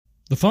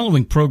The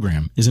following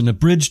program is an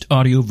abridged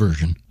audio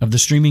version of the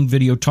streaming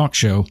video talk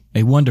show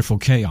A Wonderful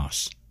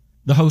Chaos.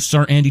 The hosts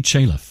are Andy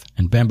Chaliff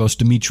and Bambos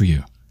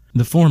Demetriou.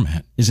 The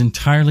format is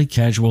entirely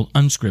casual,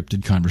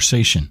 unscripted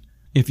conversation.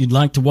 If you'd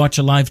like to watch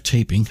a live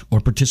taping or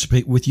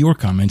participate with your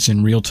comments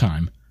in real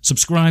time,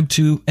 subscribe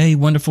to A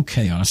Wonderful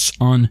Chaos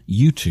on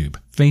YouTube,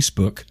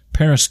 Facebook,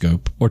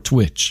 Periscope, or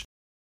Twitch.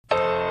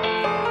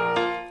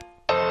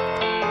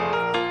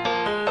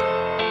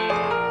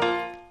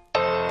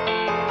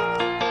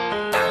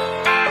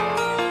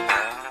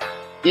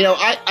 You know,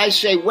 I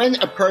say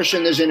when a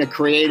person is in a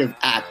creative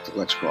act,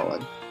 let's call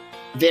it,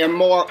 they're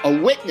more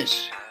a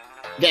witness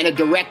than a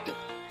director.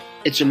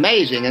 It's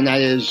amazing, and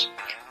that is,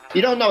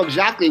 you don't know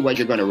exactly what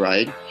you're going to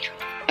write,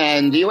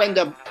 and you end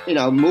up,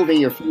 moving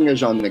your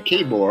fingers on the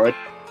keyboard,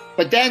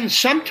 but then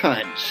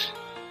sometimes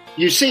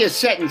you see a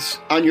sentence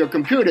on your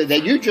computer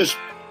that you just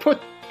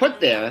put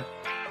there,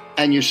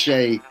 and you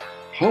say,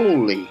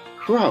 holy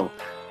crow,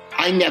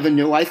 I never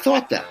knew I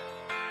thought that.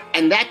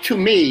 And that, to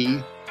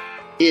me,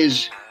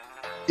 is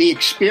the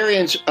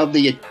experience of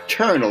the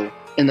eternal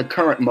in the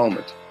current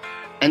moment.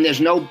 And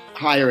there's no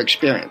higher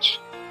experience.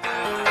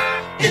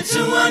 It's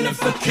a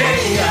wonderful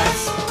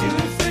chaos,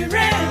 beautifully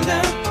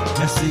random,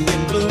 messy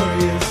and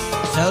glorious.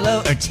 Solo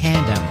or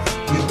tandem?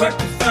 We work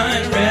to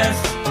find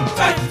rest and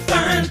fight to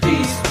find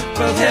peace,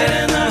 both head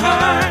and the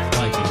heart.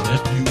 Like a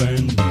nephew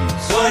and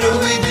niece. What are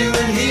we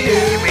doing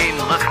here? You mean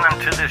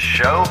listening to this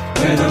show?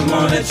 Where the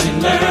more that you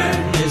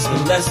learn is the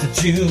less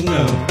that you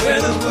know.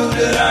 Where the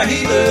wounded are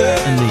healed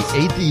and the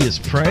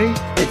atheists pray.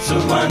 It's a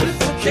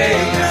wonderful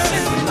chaos,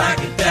 and we like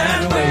it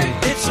that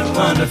way. It's a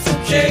wonderful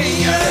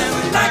chaos,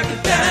 and we like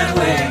it that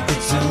way.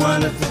 It's a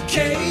wonderful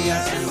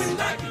chaos, and we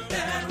like it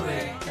that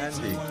way.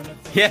 Andy.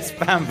 Yes,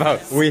 Bambo.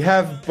 We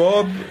have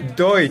Bob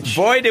Deutsch.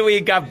 Boy, do we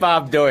got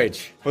Bob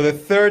Deutsch. For the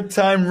third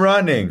time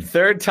running.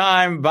 Third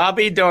time,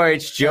 Bobby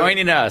Deutsch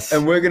joining us.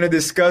 And we're going to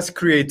discuss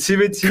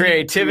creativity.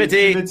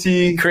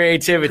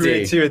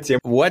 Creativity.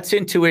 What's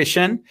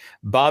intuition?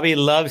 Bobby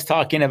loves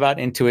talking about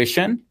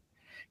intuition.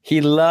 He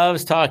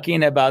loves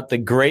talking about the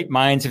great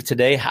minds of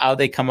today, how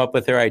they come up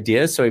with their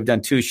ideas. So we've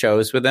done 2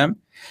 shows with him.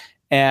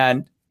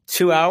 And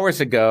 2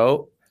 hours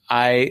ago,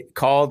 I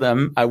called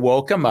him. I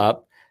woke him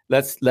up.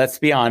 Let's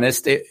be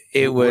honest.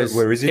 It was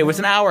where is he? It was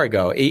an hour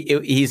ago.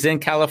 He's in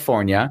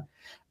California,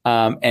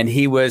 and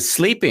he was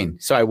sleeping.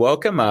 So I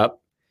woke him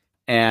up,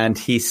 and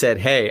he said,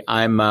 "Hey,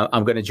 I'm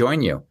going to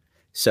join you."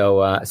 So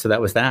that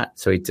was that.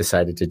 So he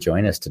decided to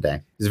join us today.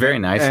 It was very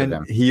nice of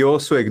him. He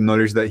also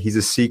acknowledged that he's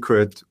a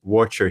secret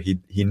watcher. He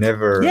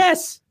never.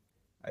 Yes.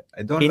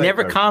 I don't. He like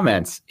never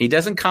comments. He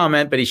doesn't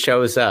comment, but he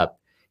shows up.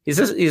 He's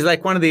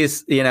like one of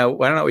these. I don't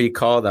know what you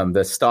call them,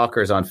 the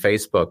stalkers on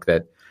Facebook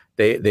that.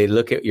 They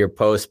look at your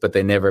posts, but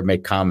they never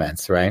make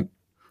comments, right?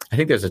 I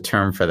think there's a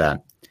term for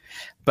that.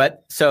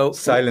 But so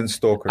silent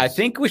stalkers. I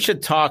think we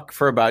should talk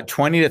for about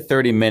 20 to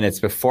 30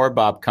 minutes before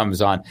Bob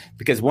comes on,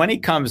 because when he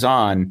comes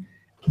on,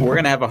 we're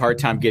going to have a hard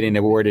time getting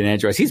a word in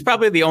edgewise. He's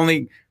probably the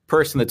only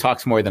person that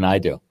talks more than I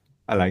do.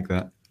 I like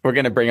that. We're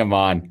going to bring him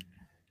on.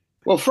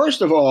 Well,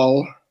 first of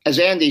all, as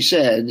Andy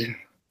said,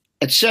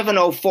 at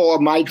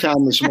 7:04 my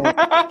time this morning,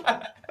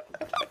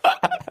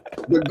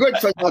 the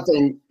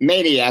good-for-nothing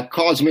maniac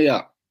calls me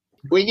up.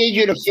 We need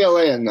you to fill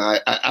in.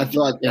 I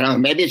thought,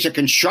 maybe it's a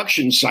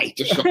construction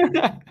site or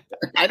something.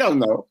 I don't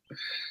know.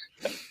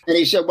 And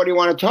he said, what do you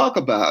want to talk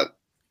about?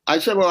 I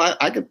said, well,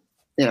 I could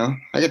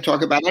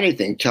talk about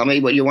anything. Tell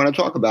me what you want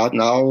to talk about,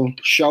 and I'll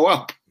show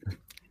up.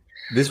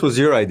 This was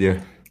your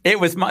idea. It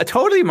was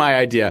totally my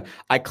idea.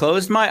 I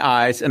closed my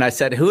eyes and I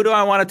said, who do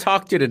I want to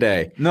talk to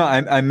today? No,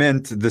 I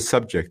meant the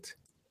subject.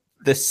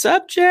 The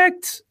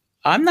subject?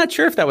 I'm not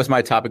sure if that was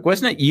my topic.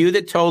 Wasn't it you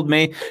that told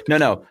me?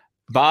 No.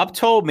 Bob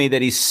told me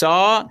that he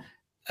saw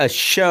a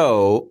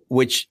show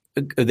which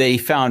they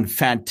found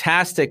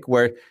fantastic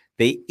where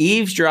they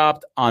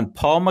eavesdropped on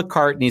Paul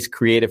McCartney's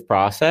creative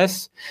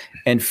process.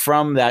 And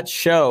from that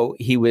show,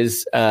 he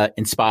was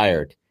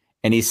inspired.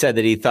 And he said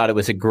that he thought it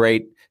was a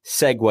great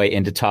segue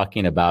into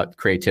talking about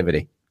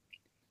creativity.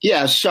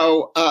 Yeah.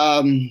 So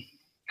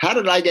how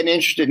did I get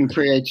interested in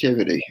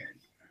creativity?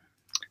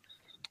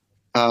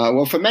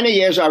 Well, for many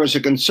years, I was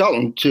a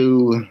consultant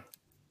to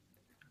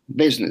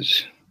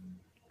business.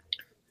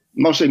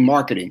 Mostly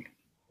marketing.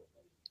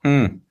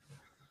 I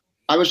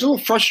was a little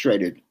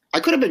frustrated. I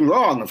could have been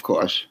wrong, of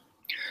course,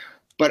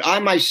 but I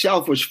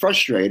myself was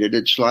frustrated.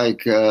 It's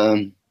like,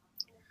 if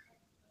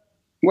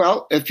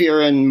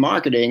you're in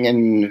marketing,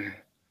 and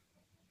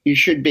you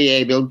should be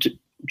able to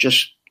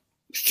just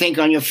think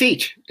on your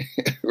feet,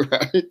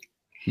 right?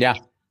 Yeah.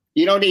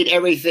 You don't need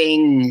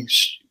everything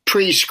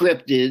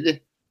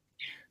pre-scripted,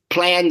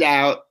 planned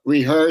out,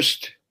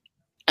 rehearsed.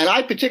 And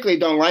I particularly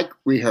don't like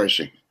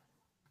rehearsing.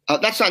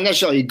 That's not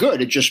necessarily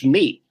good. It's just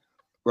me,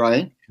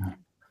 right?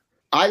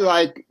 I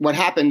like what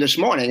happened this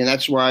morning, and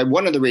that's why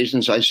one of the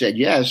reasons I said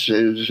yes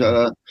is,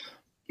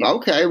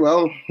 okay,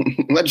 well,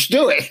 let's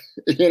do it,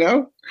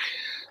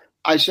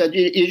 I said,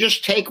 you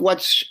just take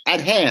what's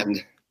at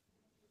hand.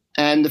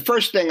 And the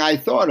first thing I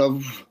thought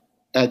of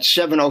at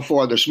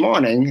 7:04 this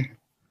morning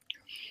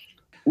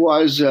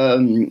was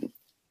 2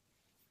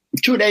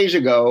 days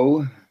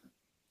ago.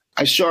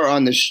 I saw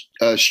on the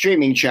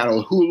streaming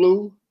channel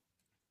Hulu.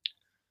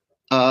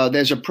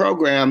 There's a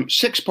program,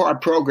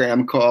 6-part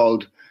program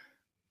called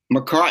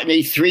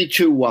McCartney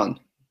 321.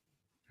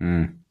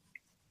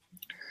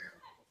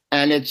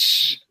 And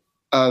it's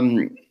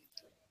an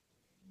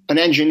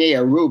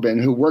engineer, Ruben,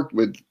 who worked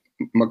with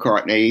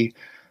McCartney,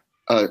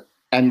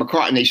 and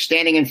McCartney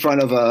standing in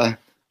front of a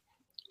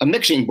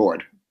mixing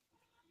board.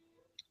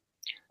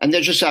 And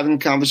they're just having a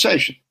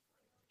conversation.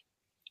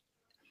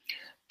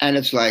 And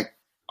it's like,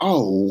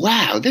 oh,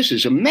 wow, this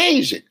is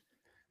amazing.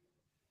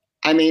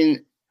 I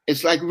mean,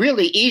 it's like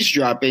really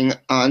eavesdropping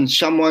on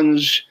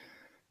someone's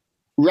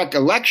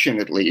recollection,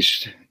 at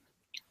least,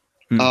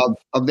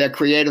 of their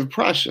creative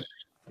process.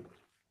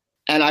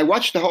 And I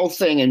watched the whole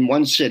thing in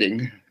one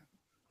sitting.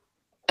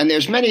 And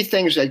there's many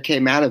things that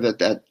came out of it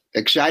that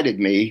excited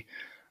me.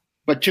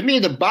 But to me,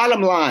 the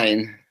bottom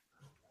line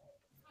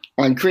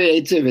on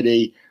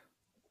creativity,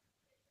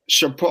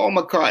 Sir Paul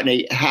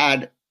McCartney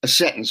had a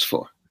sentence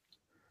for.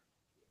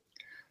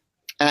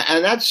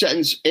 And that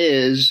sentence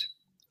is,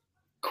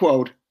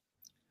 quote,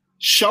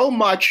 so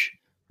much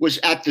was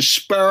at the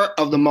spur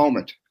of the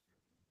moment.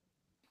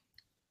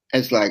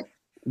 It's like,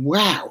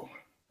 wow,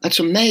 that's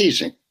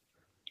amazing.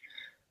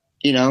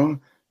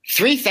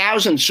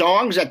 3,000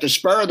 songs at the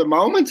spur of the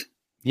moment?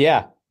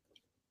 Yeah.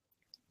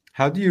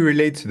 How do you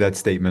relate to that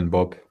statement,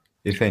 Bob?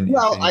 If anything.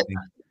 Well,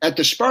 at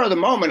the spur of the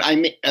moment, I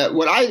mean,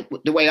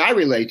 the way I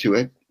relate to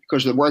it,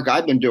 because the work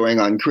I've been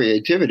doing on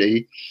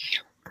creativity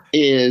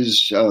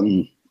is,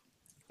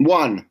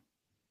 one,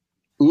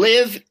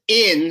 live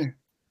in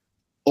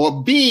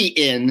or be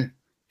in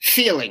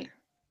feeling.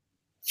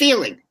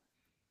 Feeling,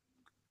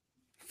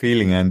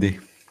 Andy.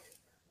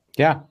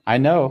 Yeah, I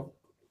know.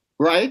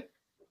 right?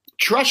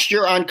 Trust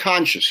your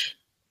unconscious.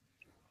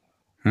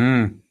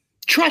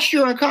 Trust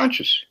your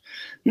unconscious.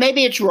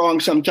 Maybe it's wrong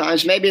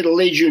sometimes. Maybe it'll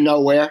lead you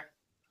nowhere.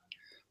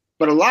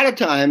 But a lot of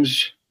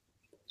times,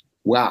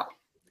 wow.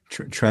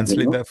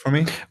 Translate that for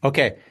me.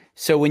 Okay.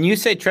 So when you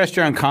say trust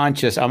your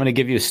unconscious, I'm going to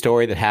give you a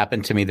story that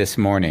happened to me this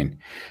morning.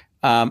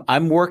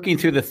 I'm working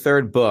through the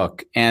third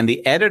book, and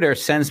the editor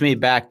sends me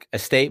back a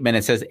statement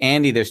and says,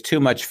 Andy, there's too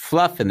much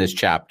fluff in this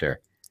chapter.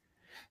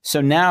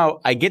 So now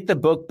I get the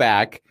book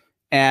back,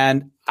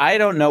 and I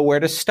don't know where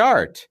to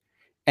start.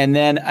 And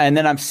then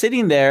I'm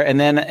sitting there,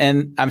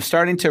 and I'm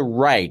starting to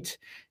write,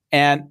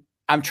 and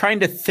I'm trying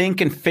to think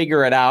and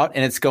figure it out,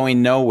 and it's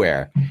going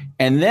nowhere.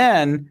 And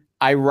then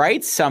I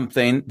write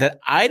something that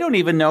I don't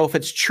even know if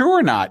it's true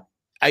or not,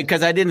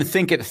 because I didn't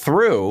think it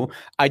through.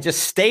 I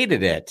just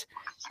stated it.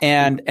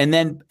 And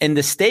then in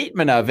the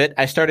statement of it,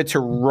 I started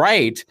to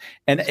write,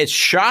 and it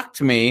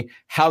shocked me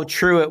how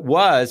true it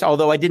was,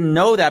 although I didn't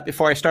know that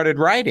before I started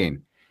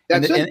writing.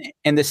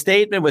 And the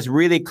statement was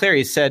really clear.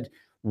 He said,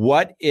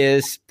 what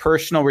is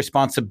personal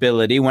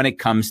responsibility when it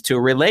comes to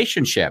a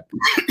relationship?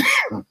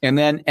 and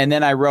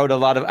then I wrote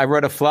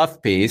a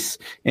fluff piece,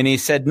 and he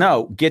said,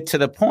 no, get to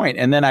the point.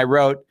 And then I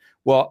wrote,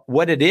 well,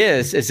 what it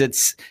is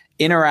it's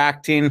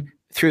interacting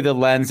through the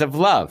lens of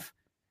love.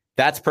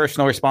 That's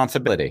personal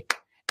responsibility.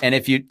 And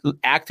if you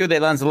act through the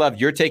lens of love,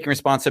 you're taking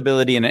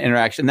responsibility in an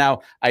interaction. Now,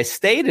 I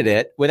stated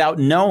it without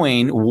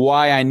knowing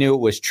why I knew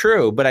it was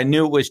true, but I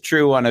knew it was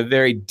true on a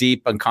very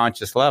deep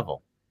unconscious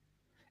level.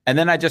 And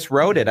then I just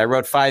wrote it. I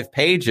wrote 5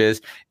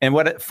 pages. And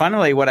what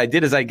I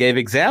did is I gave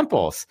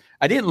examples.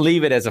 I didn't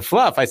leave it as a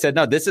fluff. I said,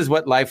 no, this is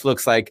what life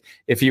looks like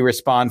if you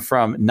respond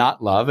from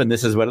not love. And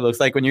this is what it looks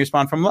like when you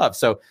respond from love.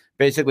 So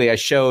basically, I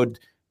showed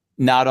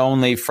not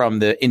only from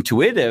the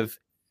intuitive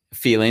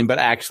feeling, but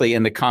actually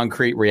in the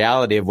concrete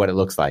reality of what it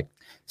looks like.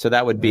 So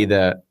that would be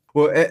the...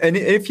 Well, and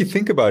if you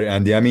think about it,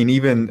 Andy, I mean,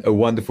 even A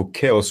Wonderful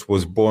Chaos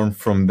was born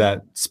from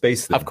that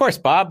space. Of course,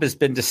 Bob has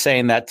been just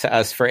saying that to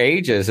us for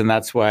ages, and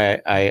that's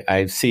why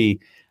I see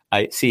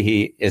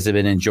he has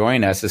been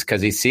enjoying us, is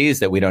because he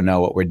sees that we don't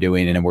know what we're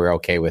doing, and we're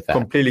okay with that.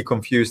 Completely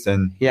confused,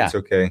 and it's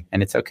okay.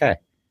 And it's okay.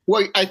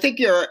 Well, I think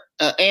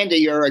Andy,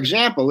 your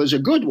example is a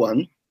good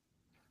one.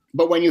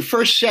 But when you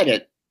first said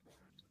it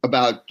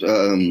about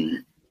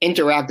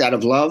interact out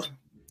of love,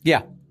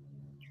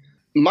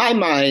 my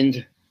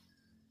mind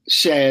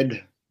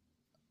said,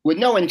 with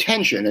no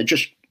intention, it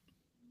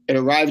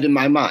arrived in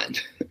my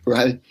mind,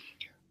 right?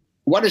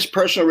 What is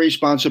personal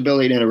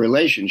responsibility in a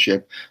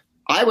relationship?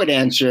 I would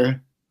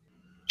answer,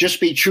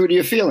 just be true to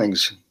your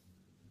feelings.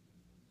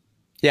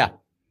 Yeah,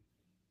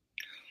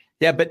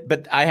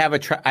 but I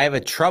have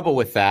a trouble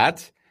with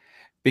that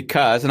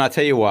because, and I'll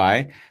tell you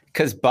why.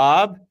 Because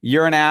Bob,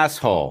 you're an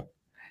asshole.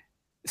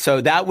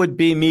 So that would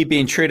be me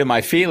being true to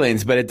my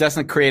feelings, but it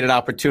doesn't create an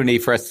opportunity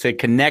for us to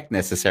connect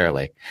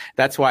necessarily.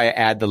 That's why I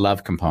add the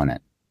love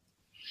component.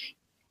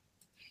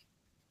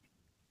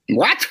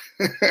 What?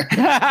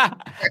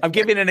 I'm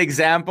giving an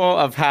example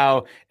of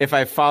how if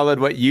I followed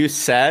what you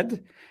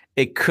said,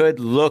 it could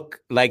look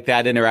like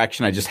that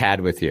interaction I just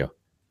had with you.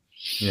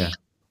 Yeah.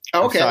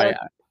 Okay.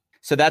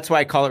 So that's why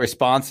I call it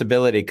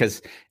responsibility,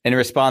 because in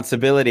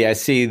responsibility, I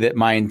see that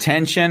my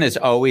intention is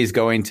always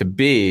going to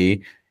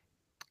be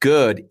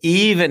good,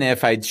 even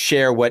if I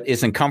share what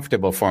isn't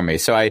comfortable for me.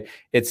 So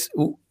it's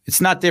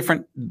not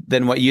different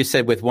than what you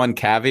said, with one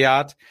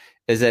caveat,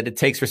 is that it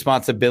takes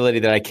responsibility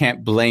that I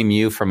can't blame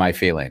you for my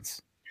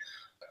feelings.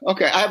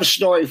 Okay, I have a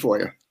story for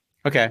you.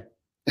 Okay.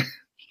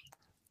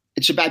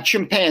 It's about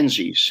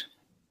chimpanzees.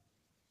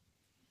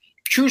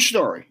 True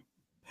story.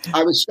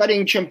 I was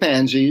studying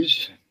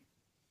chimpanzees.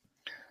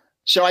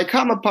 So I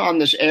come upon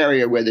this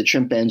area where the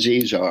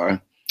chimpanzees are,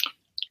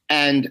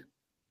 and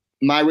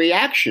my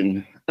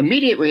reaction,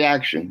 immediate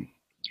reaction,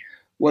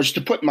 was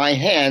to put my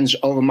hands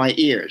over my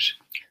ears,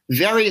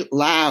 very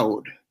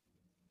loud,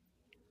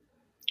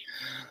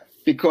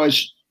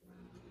 because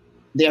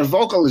their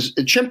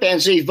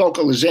chimpanzee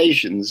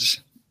vocalizations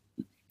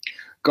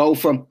go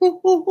from ooh,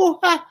 ooh, ooh,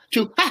 ha,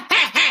 to ha,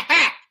 ha, ha,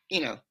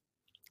 ha.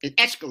 It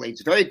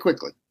escalates very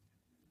quickly.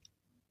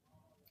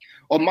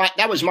 Or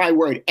that was my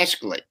word,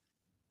 escalate.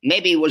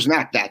 Maybe it was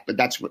not that, but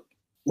that's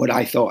what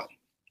I thought.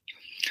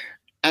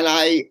 And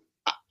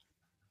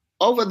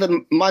over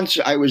the months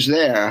I was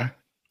there,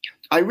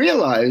 I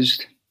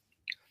realized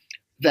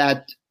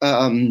that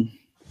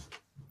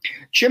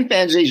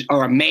chimpanzees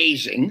are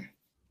amazing.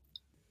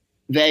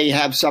 They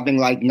have something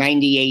like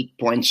 98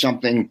 point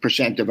something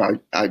 % of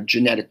our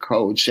genetic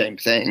code, same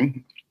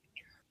thing.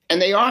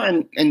 And they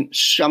are in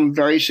some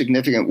very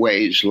significant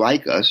ways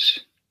like us.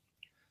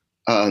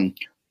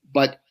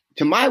 But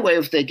to my way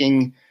of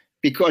thinking,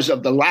 because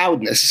of the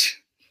loudness,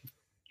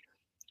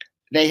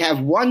 they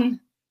have one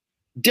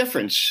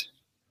difference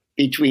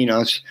between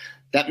us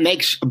that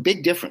makes a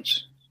big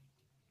difference.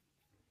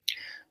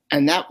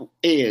 And that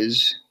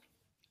is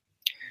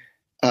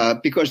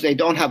because they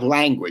don't have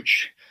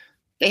language.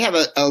 They have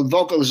a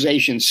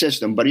vocalization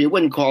system, but you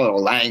wouldn't call it a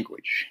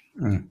language.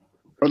 Or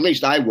at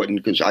least I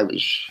wouldn't, because I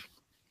was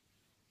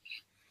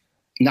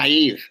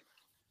naive.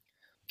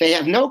 They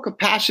have no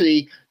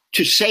capacity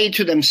to say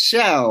to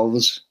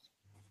themselves,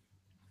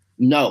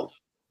 no,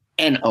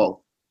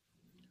 N-O.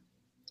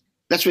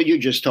 That's what you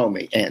just told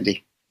me,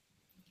 Andy.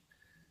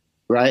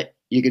 Right?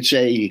 You could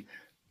say,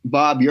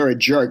 Bob, you're a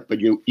jerk, but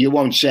you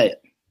won't say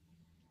it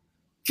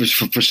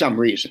for some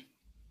reason.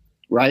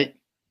 Right?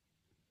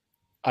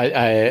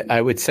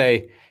 I would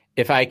say,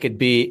 if I could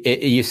be,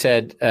 you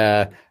said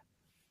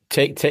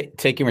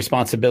taking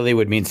responsibility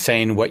would mean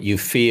saying what you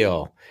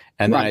feel.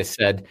 And then I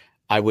said,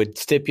 I would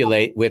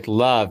stipulate with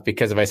love,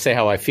 because if I say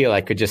how I feel,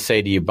 I could just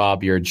say to you,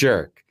 Bob, you're a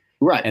jerk.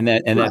 Right. And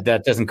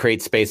that doesn't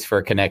create space for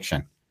a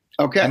connection.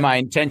 Okay. And my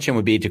intention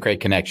would be to create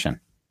connection.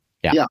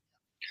 Yeah. Yeah.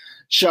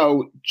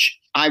 So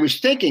I was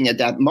thinking at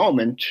that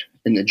moment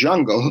in the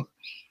jungle,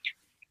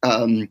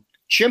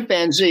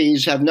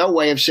 chimpanzees have no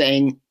way of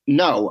saying,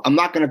 no, I'm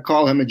not going to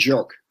call him a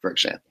jerk, for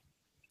example.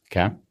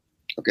 Okay.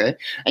 Okay.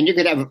 And you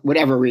could have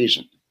whatever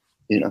reason,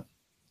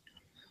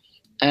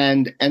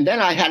 And then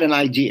I had an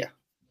idea.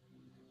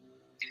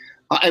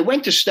 I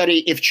went to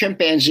study if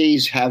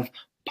chimpanzees have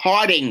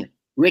parting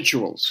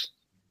rituals,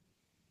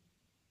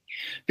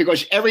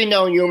 because every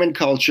known human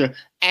culture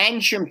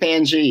and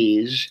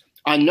chimpanzees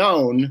are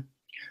known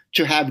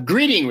to have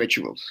greeting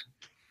rituals.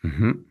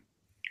 Mm-hmm.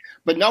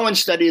 But no one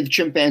studied if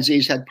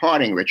chimpanzees had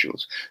parting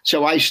rituals.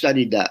 So I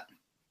studied that,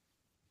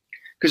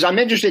 because I'm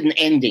interested in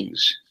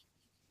endings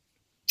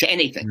to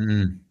anything.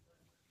 Mm.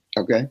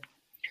 Okay.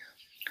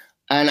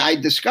 And I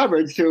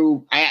discovered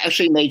I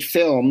actually made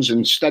films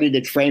and studied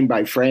it frame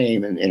by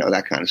frame and,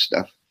 that kind of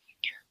stuff.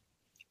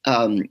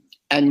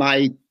 And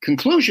my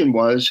conclusion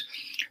was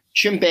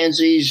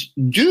chimpanzees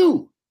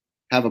do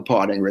have a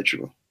parting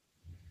ritual,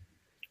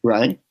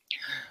 right?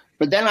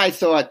 But then I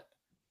thought,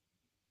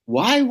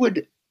 why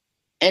would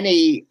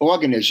any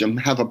organism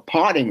have a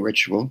parting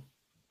ritual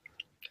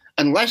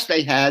unless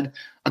they had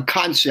a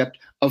concept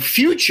of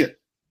future?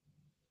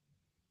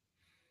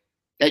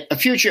 A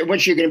future in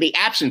which you're going to be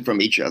absent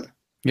from each other.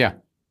 Yeah.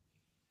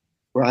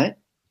 Right?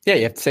 Yeah,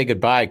 you have to say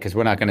goodbye because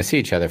we're not going to see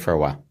each other for a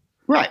while.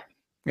 Right.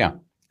 Yeah.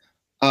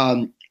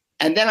 And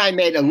then I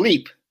made a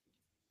leap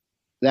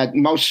that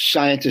most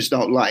scientists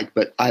don't like,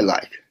 but I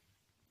like.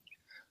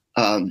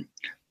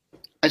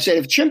 I said,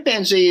 if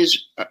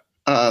chimpanzees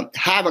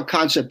have a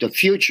concept of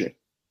future,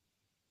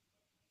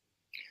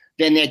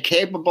 then they're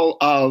capable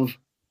of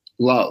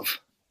love.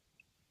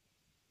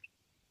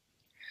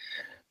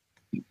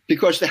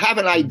 Because to have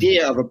an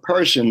idea of a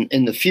person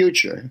in the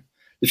future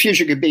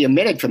could be a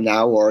minute from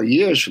now or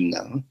years from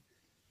now,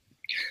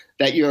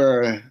 that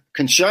you're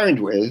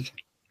concerned with,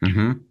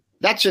 mm-hmm.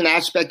 That's an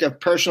aspect of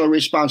personal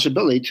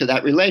responsibility to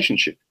that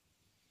relationship.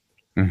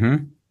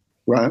 Mm-hmm.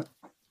 Right?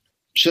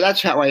 So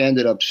that's how I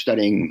ended up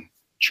studying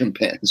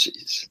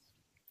chimpanzees.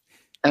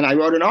 And I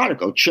wrote an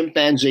article,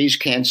 Chimpanzees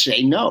Can't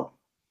Say No,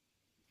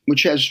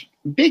 which has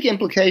big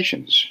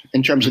implications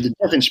in terms of the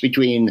difference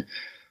between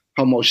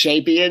Homo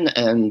sapien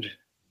and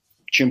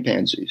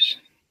chimpanzees.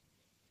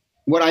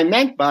 What I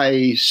meant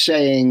by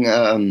saying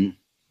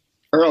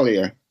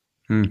earlier,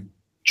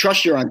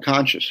 trust your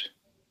unconscious.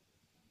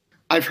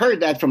 I've heard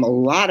that from a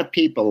lot of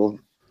people,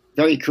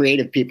 very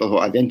creative people who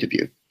I've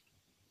interviewed.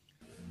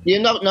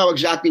 You don't know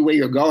exactly where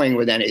you're going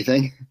with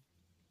anything.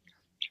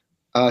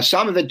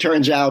 Some of it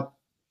turns out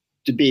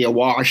to be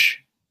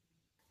awash,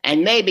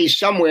 and maybe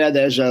somewhere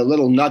there's a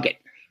little nugget,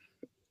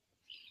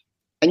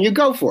 and you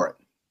go for it.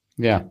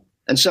 Yeah.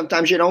 And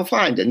sometimes you don't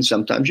find it, and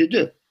sometimes you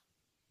do,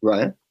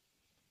 right?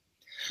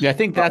 Yeah, I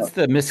think that's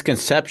the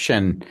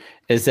misconception,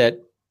 is that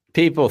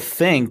people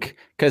think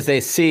because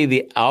they see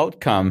the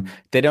outcome,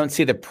 they don't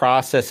see the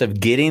process of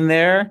getting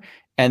there,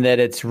 and that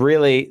it's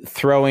really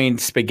throwing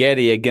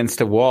spaghetti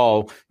against a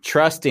wall,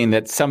 trusting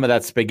that some of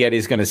that spaghetti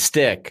is going to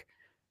stick,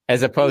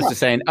 as opposed to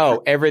saying,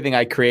 oh, everything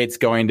I create is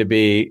going to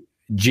be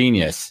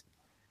genius.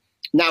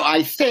 Now,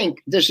 I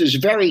think this is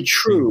very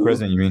true.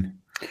 Present, you mean?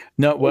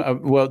 No,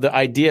 well, the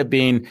idea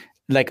being,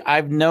 like,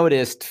 I've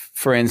noticed,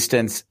 for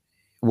instance,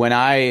 when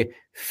I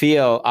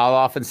feel, I'll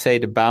often say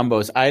to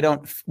Bambos,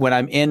 when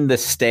I'm in the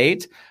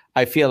state,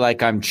 I feel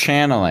like I'm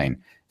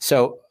channeling.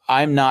 So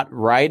I'm not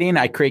writing,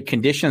 I create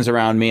conditions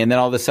around me, and then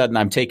all of a sudden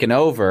I'm taken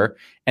over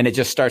and it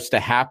just starts to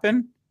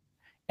happen.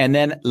 And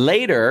then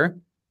later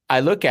I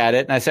look at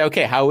it and I say,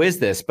 okay, how is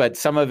this? But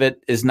some of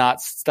it is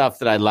not stuff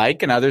that I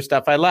like and other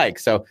stuff I like.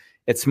 So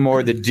it's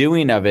more the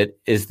doing of it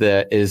is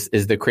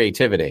the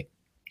creativity.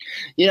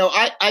 You know,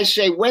 I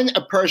say when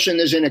a person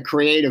is in a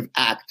creative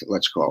act,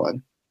 let's call it,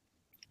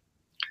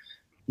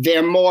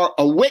 they're more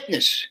a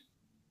witness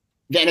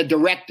than a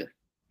director.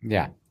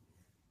 Yeah.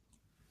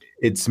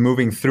 It's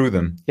moving through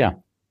them. Yeah.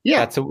 Yeah.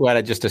 That's what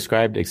I just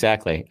described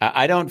exactly.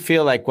 I don't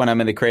feel like when I'm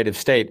in the creative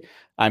state,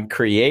 I'm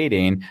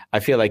creating.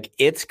 I feel like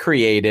it's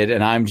created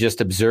and I'm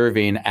just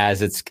observing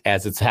as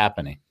it's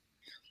happening.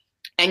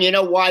 And you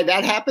know why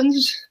that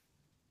happens?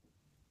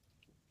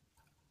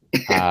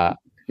 I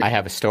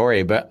have a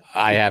story, but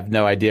I have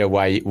no idea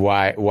why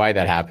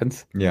that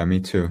happens. Yeah,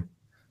 me too.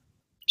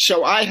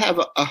 So I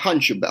have a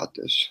hunch about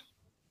this.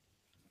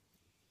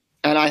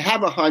 And I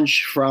have a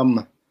hunch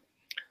from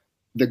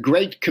the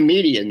great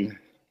comedian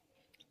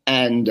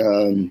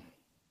and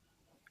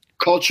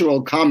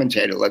cultural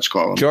commentator, let's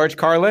call him. George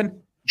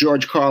Carlin?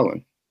 George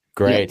Carlin.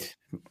 Great.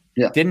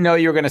 Yeah. Didn't know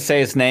you were going to say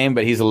his name,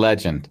 but he's a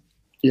legend.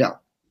 Yeah.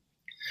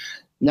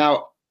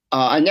 Now,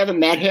 I never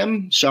met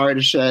him, sorry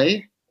to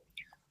say.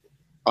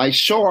 I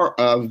saw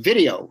a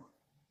video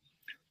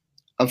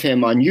of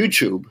him on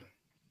YouTube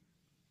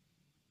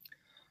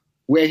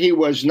where he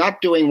was not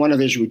doing one of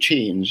his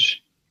routines.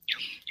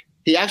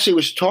 He actually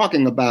was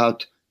talking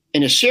about,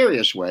 in a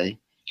serious way,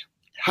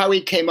 how he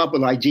came up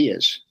with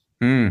ideas.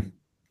 Mm.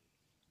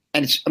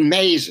 And it's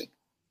amazing.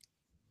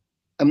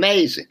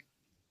 Amazing.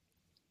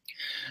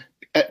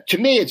 To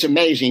me, it's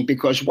amazing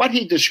because what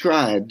he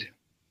described,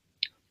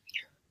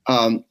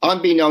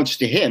 unbeknownst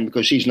to him,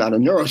 because he's not a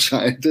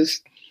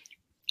neuroscientist,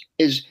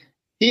 is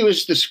he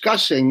was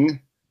discussing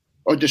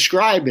or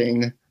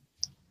describing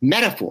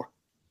metaphor.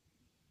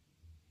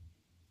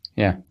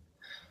 Yeah.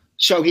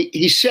 So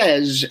he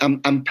says,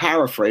 I'm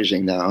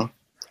paraphrasing now,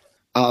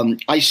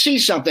 I see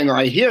something or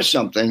I hear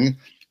something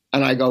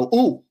and I go,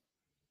 ooh,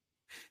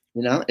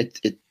 you know,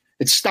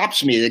 it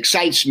stops me, it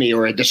excites me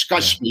or it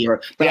disgusts me,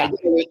 but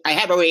I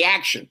have a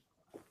reaction,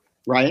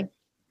 right?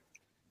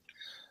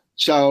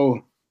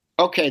 So,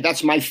 okay,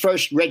 that's my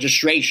first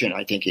registration,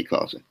 I think he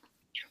calls it.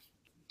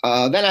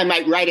 Then I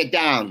might write it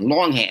down,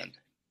 longhand.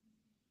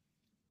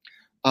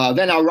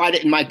 Then I'll write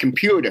it in my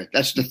computer.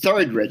 That's the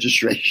third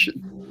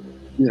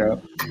registration, you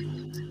know.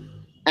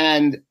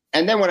 And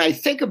then when I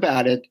think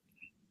about it,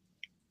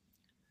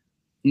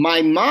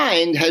 my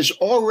mind has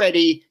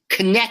already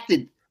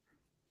connected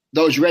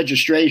those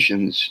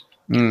registrations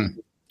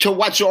to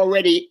what's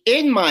already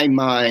in my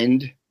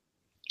mind,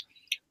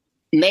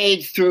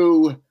 made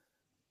through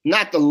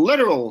not the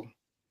literal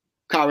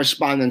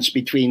correspondence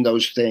between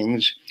those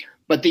things,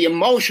 but the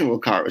emotional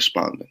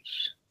correspondence.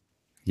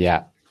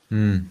 Yeah.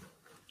 Mm.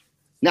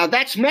 Now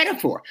that's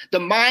metaphor. The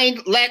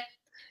mind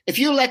if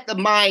you let the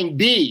mind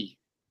be,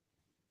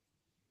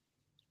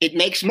 it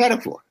makes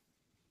metaphor.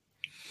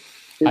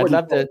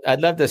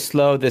 I'd love to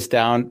slow this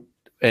down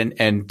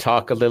and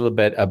talk a little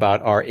bit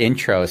about our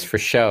intros for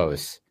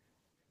shows,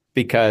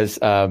 because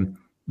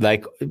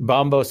like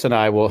Bombos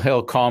and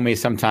he'll call me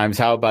sometimes,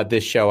 how about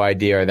this show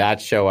idea or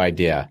that show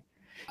idea?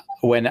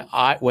 When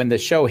the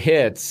show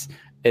hits,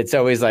 it's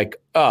always like,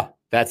 oh,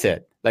 that's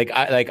it.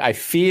 I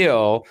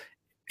feel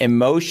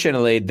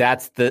emotionally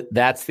that's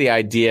the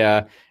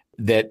idea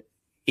that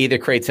either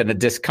creates a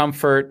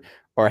discomfort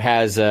or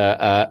has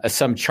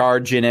some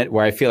charge in it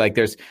where I feel like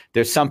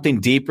there's something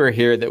deeper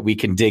here that we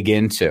can dig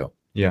into.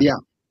 Yeah.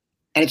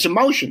 And it's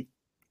emotion.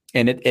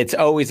 And it's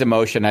always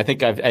emotion. I think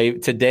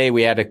today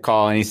we had a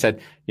call and he said,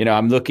 you know,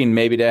 I'm looking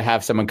maybe to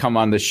have someone come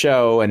on the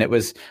show, and it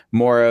was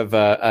more of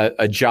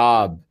a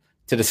job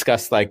to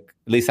discuss, like,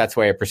 at least that's the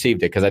way I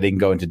perceived it, because I didn't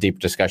go into deep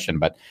discussion.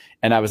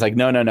 And I was like,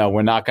 no,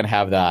 we're not going to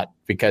have that,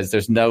 because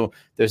there's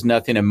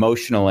nothing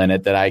emotional in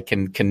it that I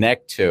can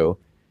connect to.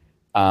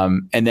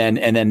 And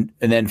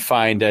then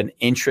find an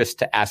interest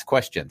to ask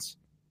questions.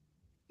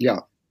 Yeah.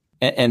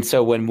 And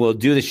so when we'll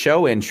do the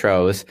show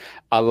intros,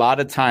 a lot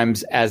of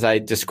times as I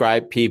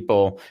describe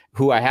people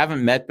who I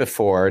haven't met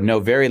before, know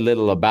very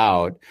little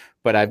about,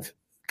 but I've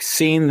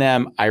seen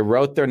them. I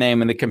wrote their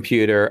name in the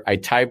computer. I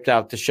typed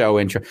out the show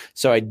intro.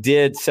 So I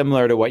did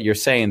similar to what you're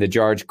saying, the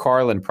George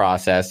Carlin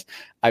process.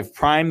 I've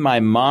primed my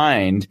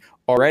mind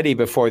already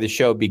before the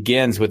show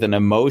begins with an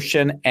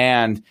emotion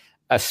and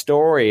a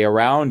story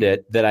around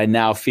it that I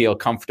now feel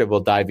comfortable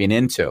diving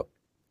into.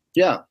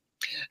 Yeah.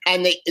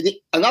 And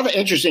another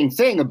interesting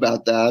thing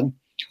about that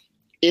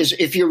is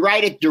if you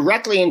write it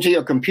directly into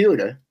your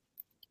computer,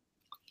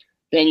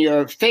 then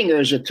your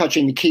fingers are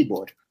touching the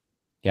keyboard.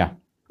 Yeah.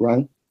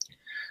 Right?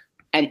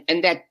 And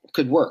that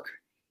could work.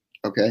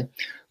 Okay.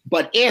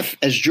 But if,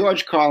 as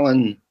George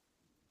Carlin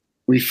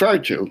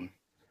referred to,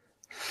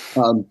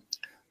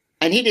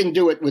 and he didn't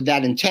do it with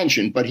that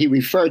intention, but he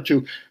referred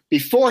to,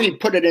 before he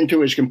put it into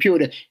his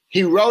computer,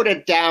 he wrote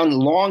it down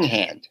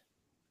longhand.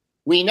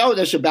 We know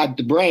this about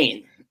the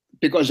brain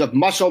because of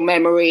muscle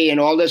memory and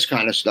all this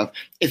kind of stuff.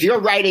 If you're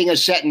writing a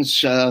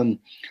sentence,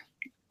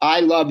 I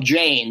love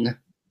Jane,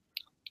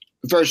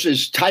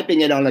 versus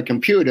typing it on a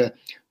computer,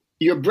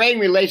 your brain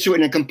relates to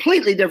it in a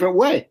completely different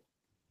way.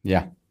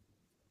 Yeah.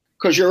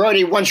 Because you're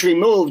already once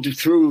removed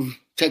through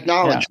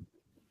technology.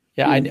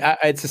 Yeah,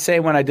 it's the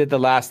same when I did the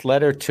Last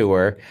Letter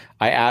tour.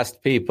 I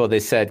asked people, they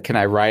said, can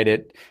I write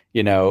it,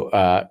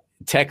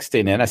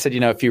 texting it? I said,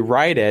 if you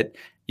write it,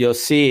 you'll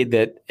see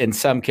that in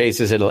some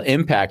cases it'll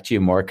impact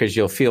you more because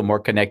you'll feel more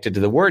connected to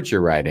the words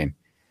you're writing.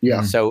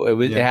 Yeah. So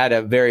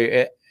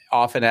it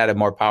often had a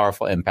more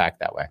powerful impact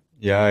that way.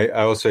 Yeah,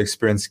 I also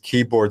experienced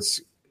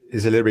keyboards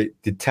is a little bit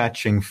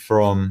detaching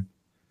from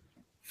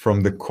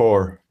the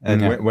core.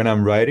 And when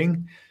I'm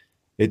writing,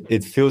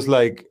 it feels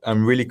like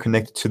I'm really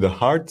connected to the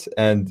heart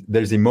and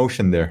there's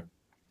emotion there.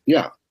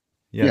 Yeah.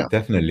 Yeah,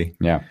 definitely.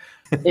 Yeah.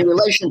 In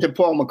relation to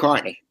Paul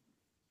McCartney.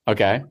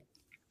 Okay.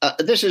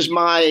 This is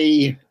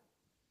my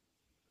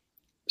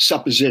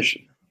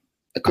supposition.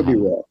 I could be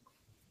wrong.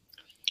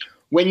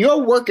 When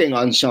you're working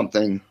on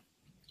something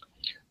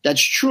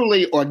that's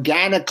truly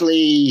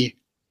organically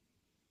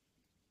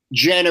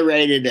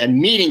generated and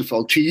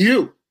meaningful to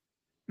you,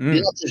 you're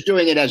not just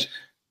doing it as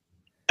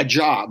a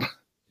job,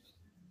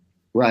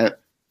 right?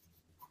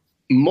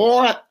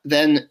 More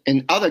than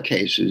in other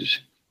cases,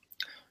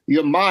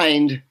 your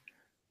mind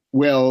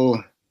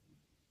will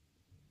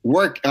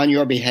work on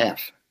your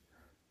behalf.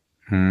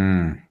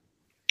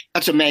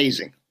 That's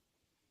amazing.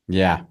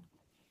 Yeah.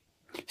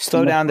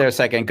 Slow down there a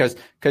second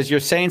because you're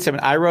saying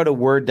something. I wrote a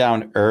word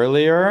down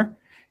earlier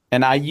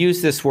and I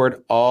use this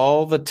word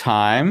all the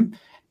time.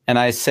 And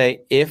I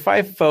say, if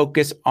I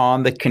focus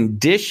on the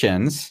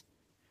conditions,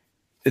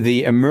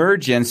 the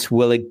emergence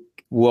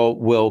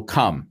will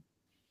come.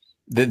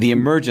 The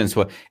emergence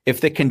will.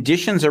 If the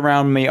conditions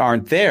around me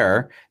aren't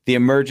there, the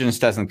emergence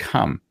doesn't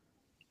come.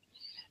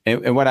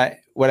 And what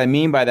I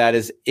mean by that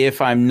is,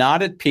 if I'm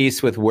not at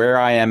peace with where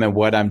I am and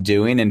what I'm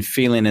doing, and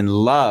feeling in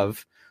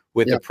love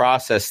with the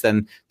process,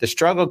 then the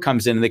struggle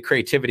comes in and the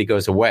creativity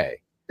goes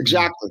away.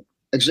 Exactly.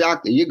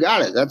 You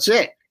got it. That's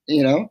it.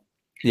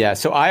 Yeah.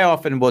 So I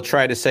often will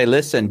try to say,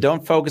 listen,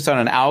 don't focus on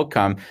an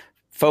outcome,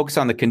 focus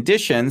on the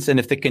conditions. And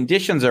if the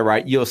conditions are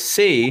right, you'll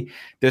see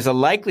there's a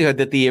likelihood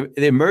that the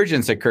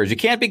emergence occurs. You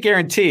can't be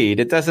guaranteed.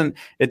 It doesn't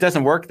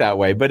work that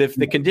way. But if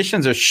the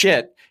conditions are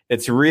shit,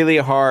 it's really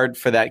hard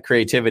for that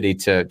creativity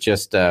to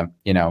just, show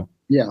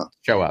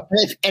up.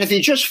 And if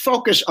you just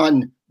focus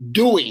on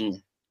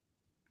doing,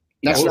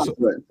 that's not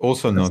good.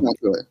 Also that's not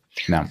good.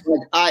 No.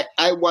 Like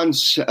I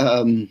once,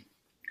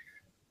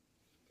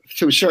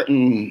 through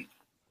certain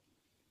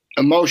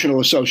emotional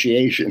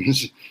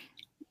associations,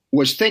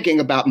 was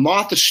thinking about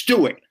Martha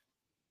Stewart,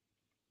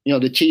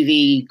 the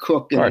TV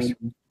cook.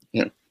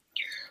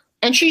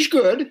 And she's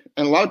good,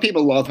 and a lot of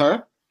people love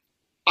her.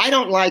 I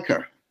don't like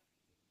her.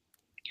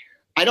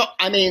 I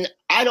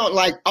don't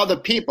like other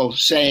people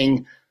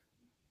saying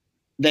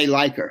they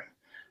like her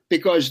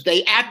because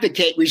they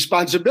abdicate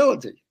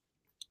responsibility.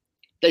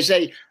 They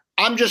say,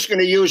 I'm just going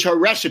to use her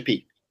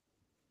recipe.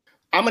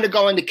 I'm going to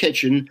go in the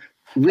kitchen.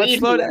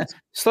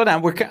 Slow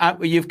down.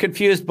 You've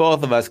confused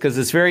both of us because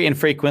it's very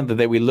infrequent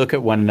that we look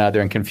at one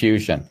another in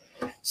confusion.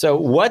 So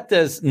what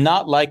does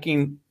not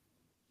liking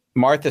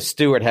Martha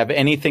Stewart have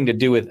anything to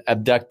do with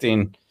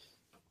abdicating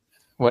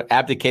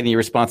your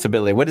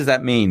responsibility? What does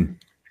that mean?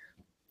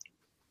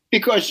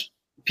 Because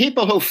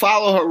people who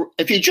follow her,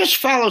 if you just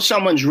follow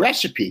someone's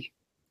recipe,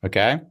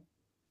 okay,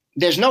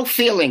 there's no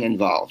feeling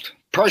involved,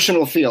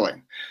 personal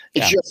feeling.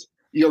 It's just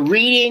you're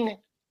reading,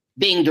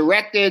 being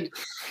directed,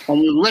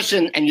 and you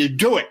listen and you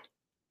do it.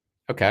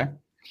 Okay.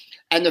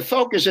 And the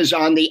focus is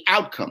on the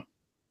outcome.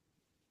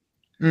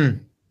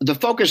 The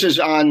focus is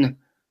on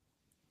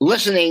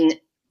listening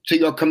to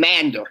your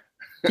commander.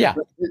 Yeah.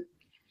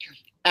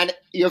 And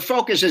your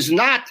focus is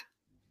not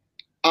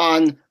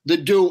on the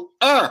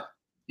doer,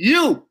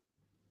 you.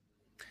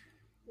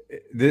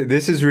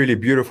 This is really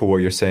beautiful what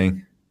you're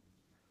saying.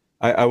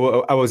 I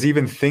was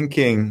even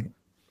thinking,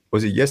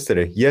 was it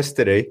yesterday?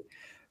 Yesterday,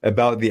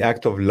 about the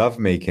act of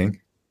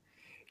lovemaking.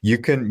 You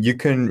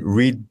can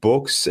read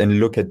books and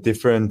look at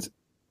different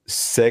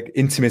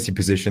intimacy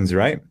positions,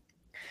 right?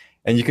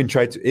 And you can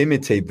try to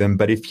imitate them.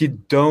 But if you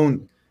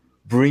don't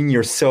bring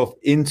yourself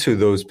into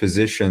those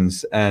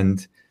positions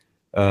and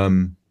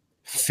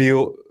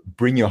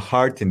bring your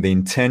heart in the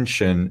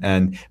intention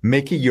and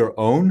make it your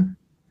own,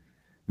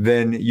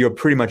 then you're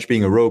pretty much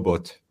being a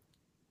robot.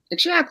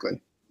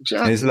 Exactly.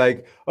 And it's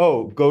like,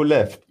 oh, go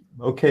left.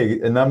 Okay,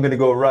 and I'm going to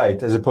go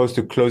right, as opposed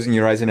to closing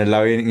your eyes and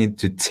allowing it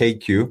to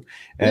take you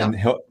and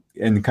help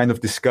and kind of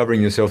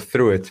discovering yourself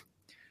through it.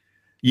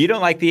 You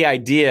don't like the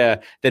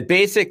idea that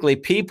basically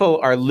people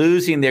are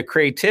losing their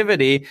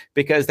creativity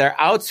because they're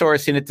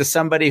outsourcing it to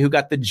somebody who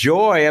got the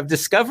joy of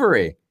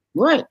discovery.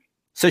 Right.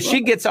 So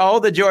she gets all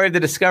the joy of the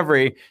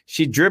discovery.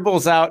 She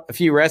dribbles out a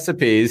few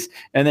recipes,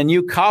 and then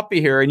you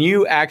copy her, and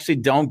you actually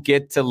don't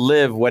get to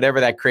live whatever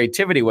that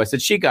creativity was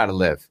that she got to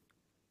live.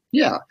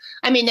 Yeah.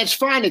 I mean, that's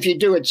fine if you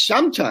do it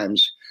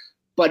sometimes,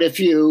 but if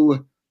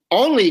you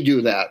only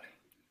do that,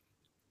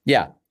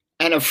 yeah,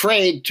 and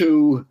afraid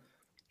to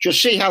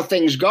just see how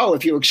things go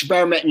if you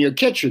experiment in your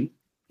kitchen.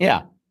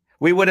 Yeah.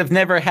 We would have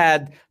never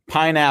had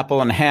pineapple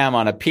and ham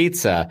on a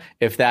pizza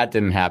if that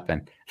didn't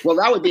happen. Well,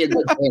 that would be a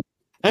good thing.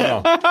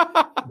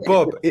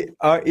 Bob,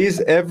 is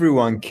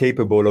everyone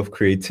capable of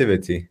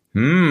creativity?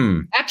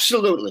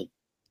 Absolutely.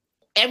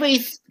 Every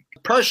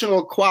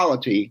personal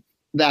quality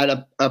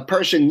that a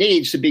person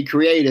needs to be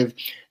creative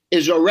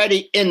is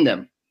already in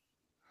them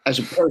as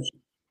a person.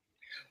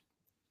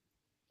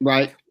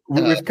 Right?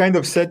 We've kind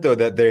of said, though,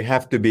 that they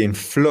have to be in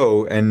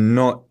flow, and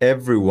not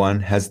everyone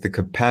has the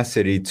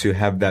capacity to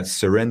have that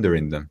surrender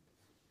in them.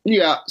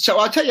 Yeah. So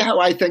I'll tell you how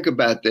I think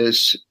about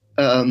this.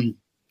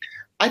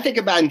 I think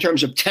about it in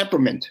terms of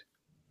temperament.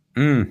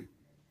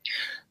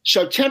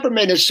 So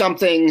temperament is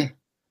something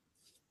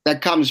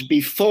that comes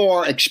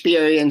before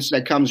experience,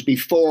 that comes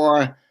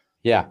before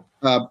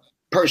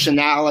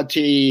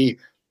personality.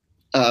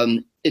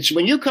 It's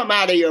when you come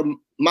out of your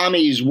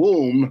mommy's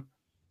womb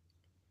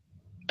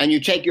and you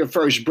take your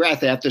first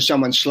breath after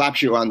someone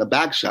slaps you on the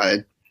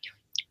backside,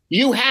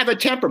 you have a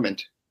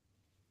temperament.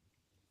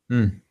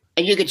 And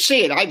you could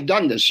see it. I've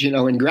done this,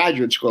 in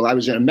graduate school. I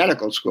was in a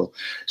medical school.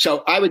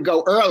 So I would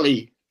go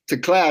early to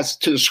class,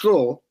 to the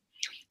school,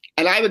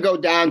 and I would go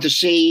down to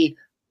see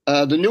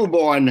the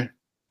newborn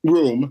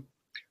room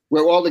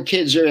where all the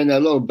kids are in their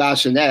little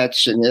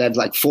bassinets, and they have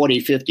like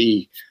 40,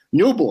 50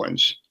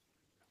 newborns.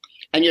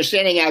 And you're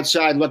standing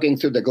outside looking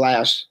through the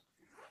glass.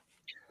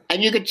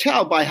 And you could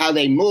tell by how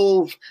they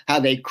move, how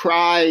they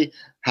cry,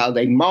 how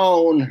they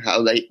moan,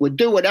 how they would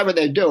do whatever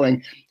they're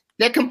doing.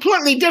 They're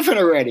completely different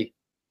already.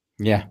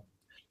 Yeah.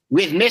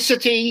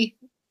 Rhythmicity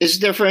is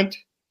different.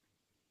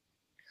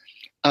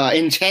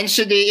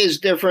 Intensity is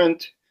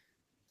different.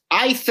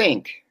 I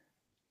think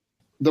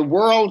the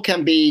world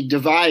can be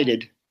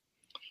divided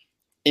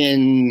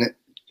in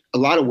a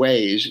lot of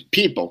ways.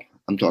 People,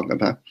 I'm talking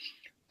about.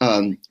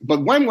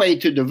 But one way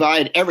to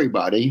divide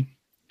everybody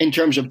in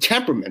terms of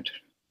temperament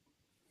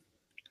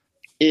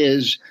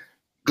is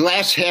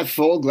glass half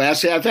full,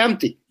 glass half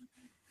empty.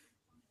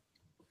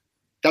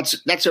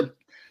 That's a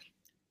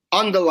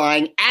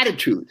underlying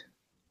attitude.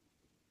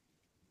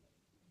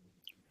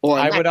 Or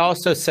I would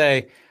also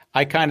say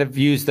I kind of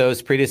use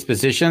those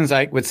predispositions.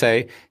 I would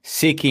say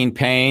seeking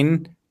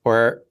pain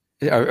or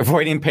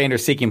avoiding pain or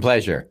seeking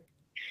pleasure.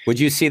 Would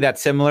you see that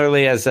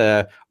similarly as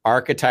a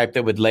archetype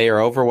that would layer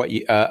over what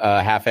you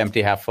half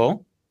empty, half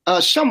full?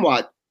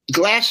 Somewhat.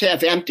 Glass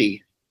half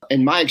empty,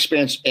 in my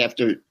experience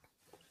after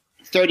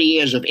 30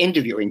 years of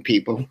interviewing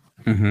people,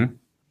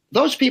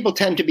 those people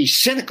tend to be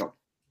cynical.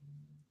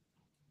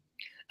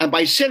 And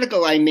by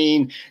cynical, I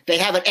mean they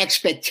have an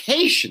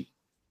expectation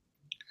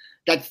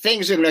that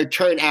things are going to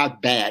turn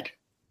out bad.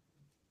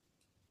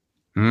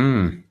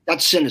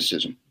 That's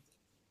cynicism.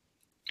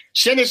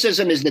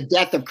 Cynicism is the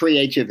death of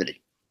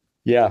creativity.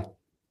 Yeah.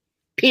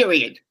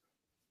 Period.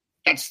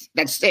 That's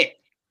it.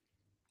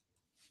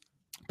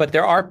 But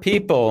there are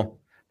people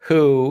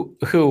who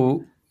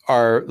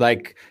are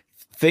like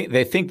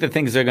they think that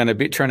things are going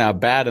to turn out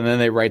bad, and then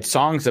they write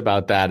songs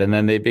about that, and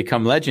then they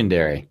become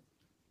legendary.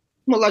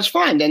 Well, that's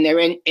fine. Then they're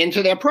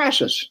into their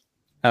process.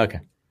 Okay.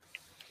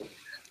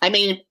 I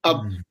mean,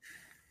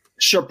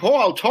 Sir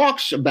Paul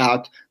talks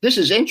about, this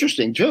is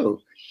interesting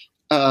too.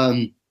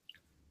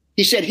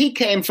 He said he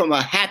came from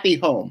a happy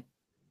home.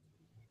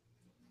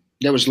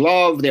 There was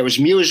love, there was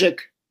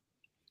music.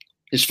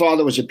 His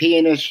father was a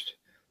pianist.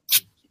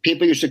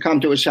 People used to come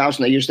to his house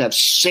and they used to have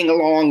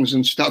sing-alongs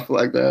and stuff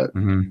like that.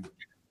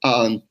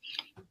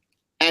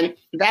 And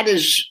that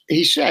is,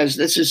 he says,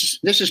 this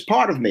is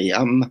part of me.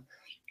 I'm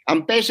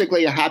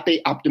basically a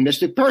happy,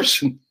 optimistic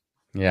person.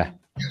 Yeah.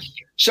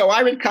 So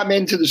I would come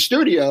into the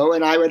studio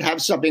and I would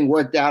have something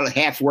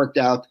half worked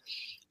out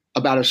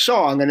about a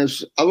song, and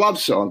it's a love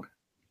song.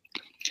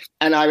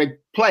 And I would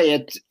play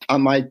it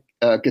on my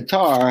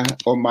guitar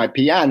or my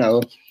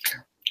piano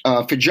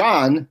for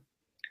John,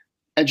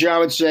 and John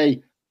would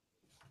say,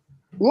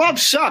 "Love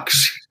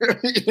sucks,"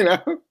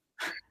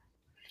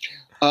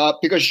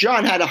 because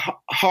John had a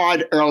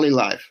hard early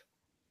life.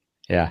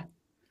 Yeah.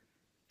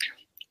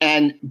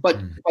 But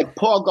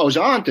Paul goes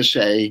on to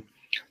say,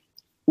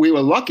 we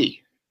were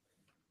lucky.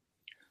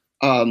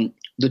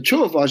 the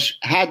two of us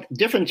had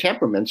different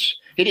temperaments.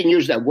 He didn't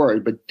use that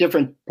word, but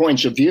different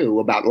points of view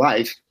about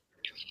life.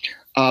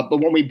 But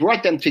when we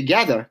brought them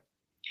together,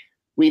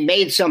 we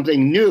made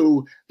something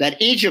new that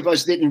each of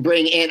us didn't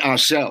bring in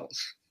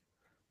ourselves.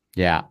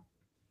 Yeah.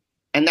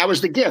 And that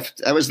was the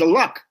gift. That was the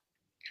luck.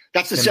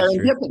 That's the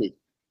serendipity.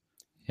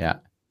 Yeah.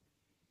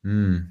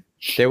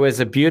 There was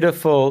a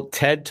beautiful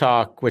TED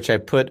Talk, which I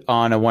put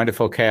on a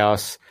Wonderful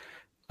Chaos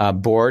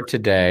board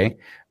today.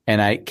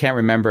 And I can't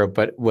remember,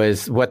 but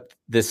was what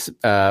this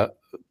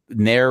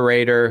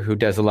narrator who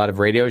does a lot of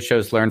radio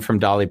shows learned from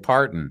Dolly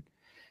Parton.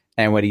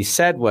 And what he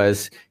said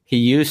was he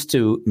used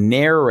to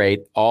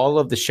narrate all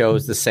of the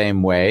shows the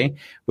same way,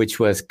 which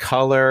was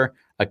color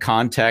a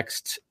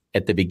context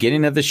at the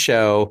beginning of the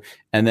show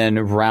and then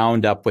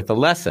round up with a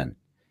lesson.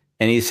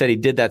 And he said he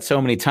did that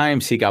so many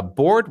times he got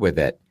bored with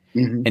it.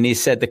 Mm-hmm. And he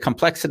said the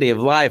complexity of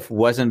life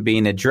wasn't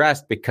being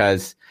addressed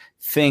because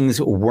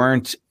things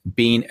weren't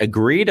being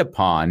agreed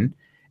upon,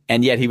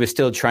 and yet he was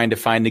still trying to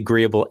find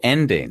agreeable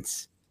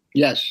endings.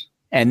 Yes.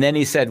 And then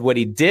he said what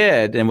he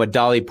did and what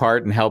Dolly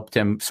Parton helped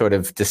him sort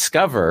of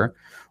discover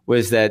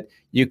was that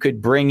you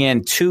could bring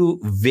in two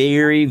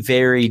very,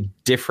 very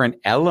different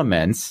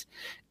elements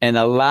and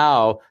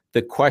allow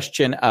the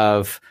question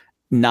of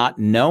not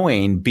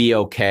knowing be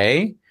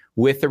okay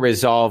with the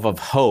resolve of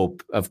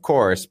hope, of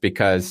course,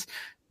 because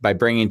by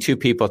bringing two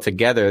people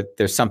together,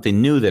 there's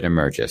something new that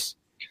emerges.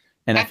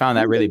 And I found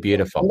that really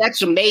beautiful. And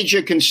that's a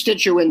major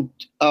constituent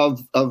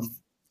of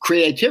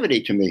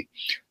creativity to me.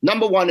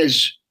 Number one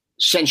is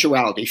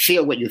sensuality,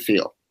 feel what you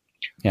feel.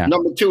 Yeah.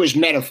 Number two is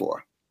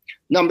metaphor.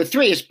 Number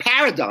three is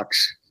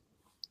paradox.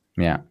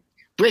 Yeah.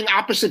 Bring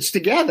opposites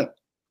together.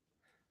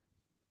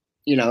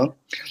 You know?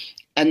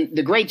 And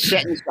the great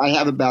sentence I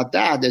have about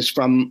that is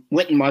from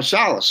Wynton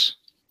Marsalis.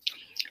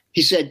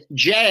 He said,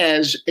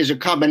 jazz is a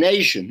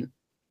combination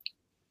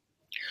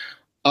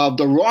of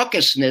the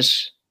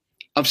raucousness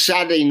of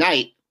Saturday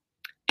night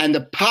and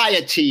the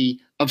piety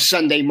of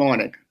Sunday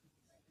morning.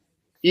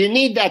 You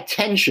need that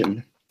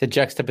tension. The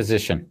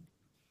juxtaposition.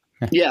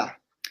 Yeah.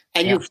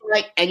 And Yeah. you feel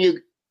like,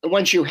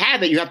 once you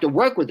have it, you have to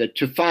work with it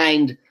to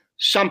find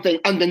something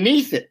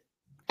underneath it,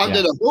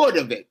 under the hood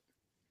of it.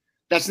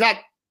 That's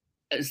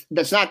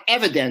not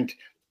evident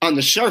on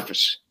the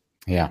surface.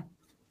 Yeah.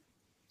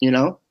 You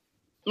know?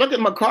 Look at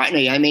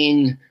McCartney. I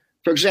mean,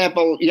 for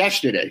example,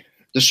 the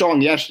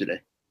song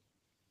Yesterday,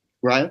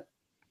 right?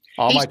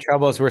 All my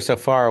troubles were so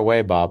far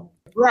away, Bob.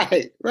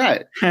 Right.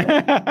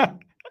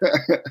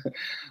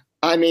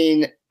 I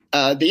mean,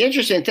 the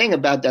interesting thing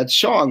about that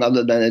song,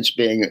 other than it's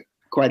being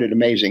quite an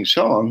amazing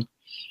song,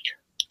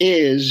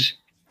 is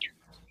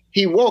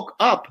he woke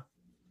up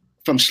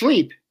from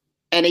sleep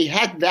and he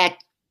had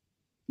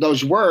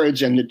those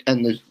words and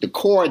the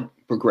chord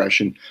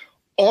progression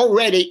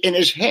already in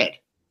his head.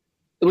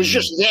 It was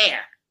just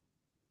there.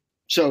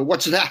 So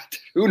what's that?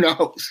 Who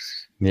knows?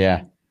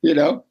 Yeah. You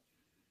know?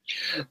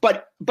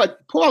 But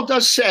Paul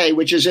does say,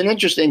 which is an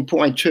interesting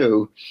point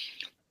too,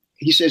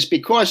 he says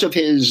because of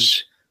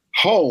his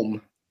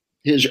home,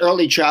 his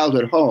early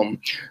childhood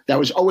home, that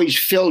was always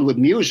filled with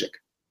music,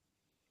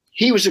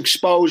 he was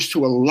exposed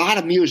to a lot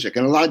of music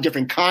and a lot of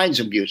different kinds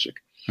of music.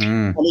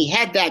 And he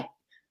had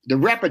the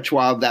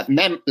repertoire of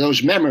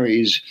those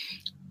memories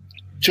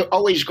to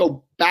always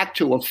go back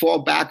to or fall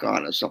back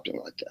on or something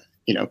like that,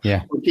 you know,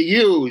 or to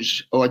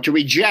use or to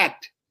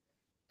reject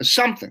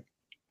something.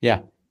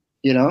 Yeah.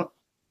 You know,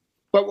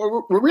 but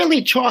we're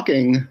really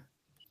talking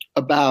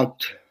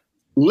about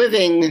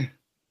living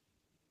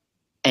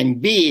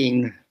and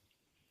being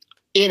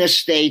in a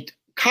state,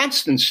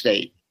 constant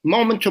state,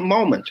 moment to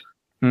moment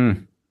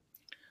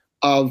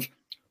of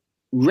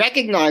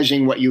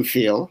recognizing what you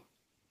feel.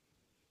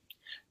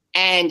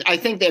 And I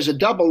think there's a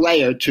double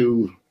layer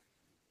to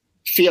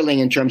feeling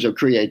in terms of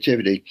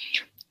creativity.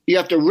 You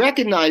have to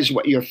recognize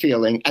what you're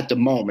feeling at the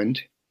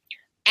moment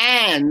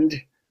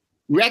and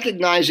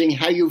recognizing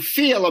how you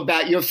feel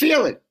about your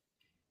feeling.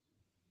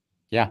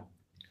 Yeah.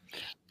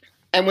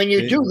 And when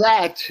you do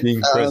that,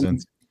 being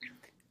present.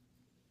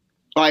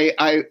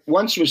 I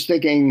once was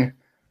thinking,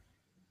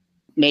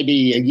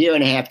 maybe a year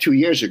and a half, 2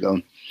 years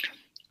ago,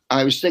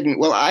 I was thinking,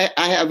 well, I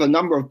have a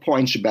number of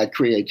points about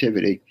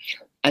creativity,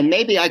 and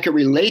maybe I could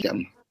relate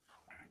them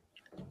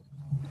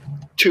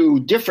to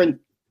different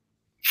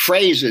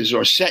phrases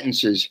or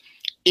sentences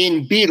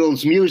in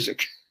Beatles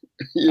music.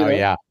 You know?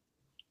 Yeah.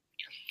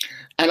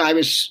 And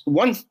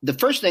the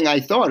first thing I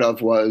thought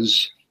of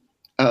was,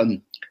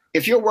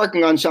 if you're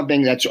working on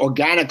something that's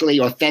organically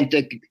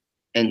authentic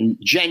and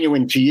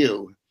genuine to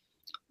you,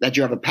 that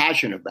you have a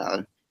passion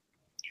about,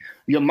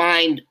 your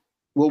mind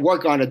will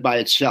work on it by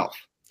itself.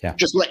 Yeah.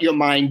 Just let your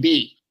mind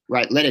be,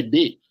 right? Let it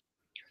be.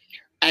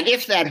 And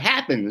if that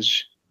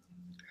happens,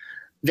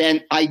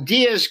 then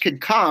ideas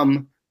could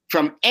come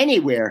from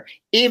anywhere,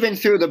 even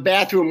through the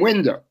bathroom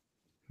window.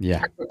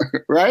 Yeah.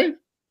 Right?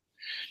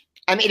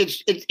 I mean,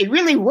 it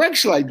really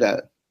works like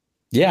that.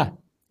 Yeah,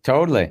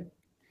 totally.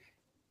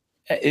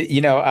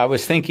 I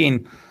was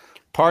thinking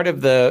part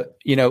of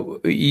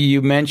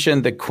you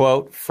mentioned the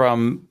quote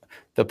from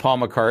the Paul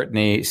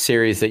McCartney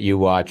series that you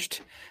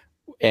watched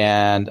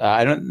and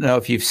I don't know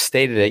if you've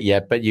stated it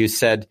yet, but you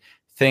said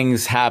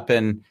things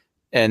happen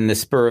in the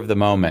spur of the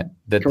moment.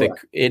 That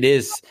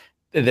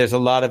there's a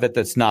lot of it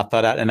that's not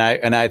thought out. And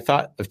I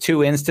thought of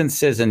two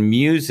instances in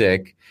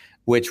music,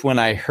 which when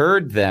I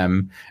heard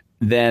them,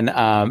 then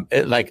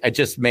it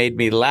just made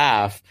me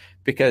laugh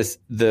because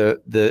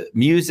the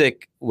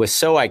music was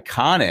so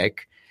iconic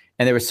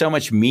and there was so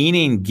much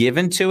meaning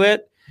given to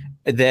it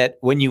that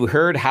when you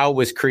heard how it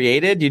was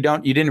created, you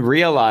didn't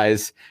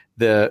realize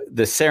the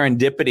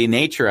serendipity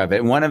nature of it.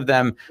 And one of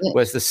them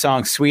was the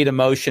song "Sweet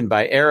Emotion"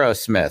 by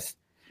Aerosmith.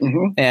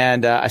 Mm-hmm.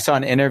 And I saw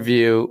an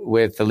interview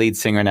with the lead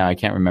singer. Now I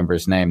can't remember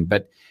his name,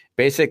 but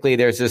basically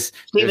there's this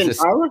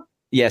Tyler.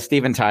 Yeah,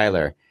 Steven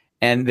Tyler.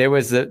 And there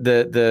was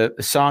the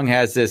song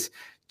has this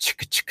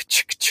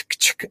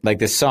like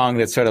this song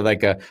that's sort of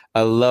like a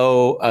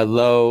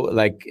low,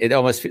 like it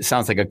almost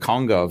sounds like a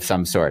congo of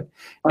some sort.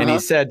 And he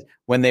said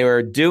when they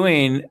were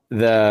doing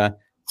the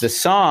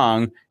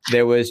song,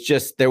 there was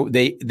just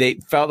they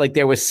felt like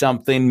there was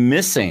something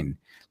missing.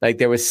 Like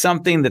there was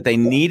something that they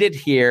needed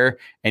here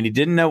and he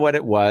didn't know what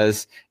it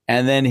was.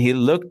 And then he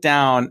looked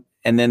down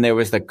and then there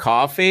was the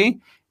coffee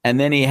and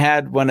then he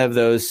had one of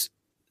those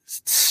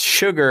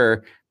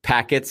sugar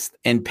packets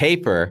in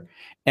paper.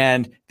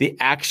 And the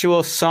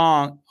actual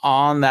song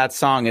on that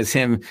song is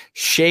him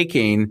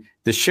shaking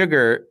the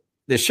sugar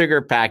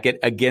packet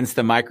against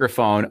the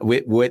microphone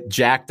with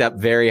jacked up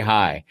very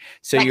high.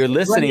 So you're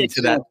listening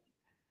to that.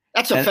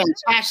 That's a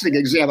fantastic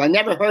example. I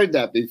never heard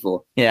that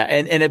before. Yeah,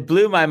 and it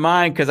blew my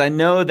mind because I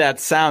know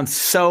that sounds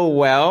so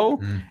well.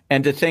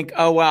 And to think,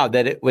 oh, wow,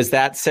 that it was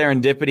that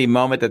serendipity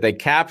moment that they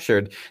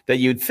captured that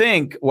you'd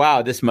think,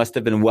 wow, this must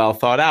have been well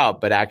thought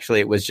out. But actually,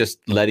 it was just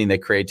letting the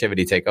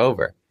creativity take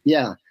over.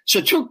 Yeah.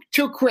 So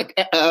two quick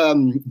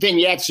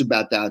vignettes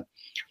about that.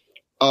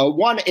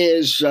 One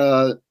is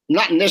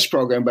not in this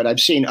program, but I've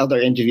seen other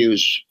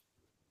interviews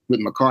with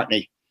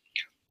McCartney.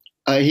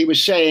 He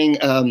was saying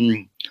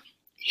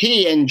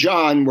he and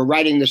John were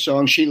writing the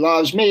song "She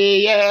Loves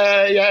Me,"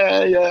 yeah,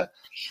 yeah, yeah.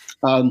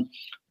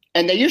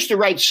 And they used to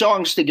write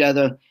songs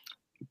together.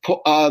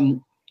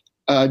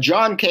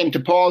 John came to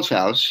Paul's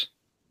house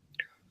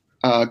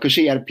because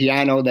he had a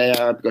piano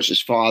there because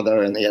his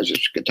father, and he has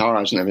his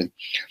guitars and everything.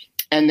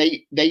 And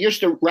they used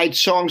to write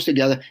songs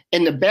together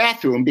in the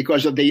bathroom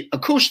because of the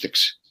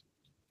acoustics,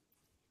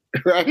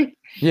 right?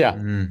 Yeah.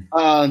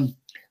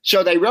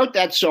 So they wrote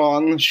that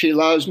song, "She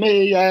Loves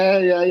Me," yeah,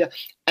 yeah, yeah.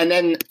 And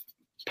then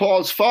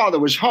Paul's father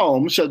was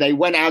home, so they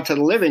went out to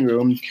the living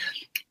room,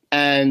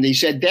 and he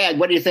said, "Dad,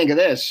 what do you think of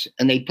this?"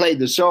 And they played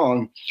the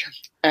song,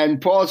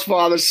 and Paul's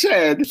father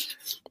said,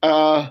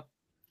 "I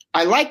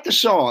like the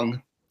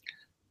song,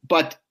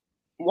 but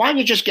why don't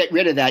you just get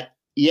rid of that?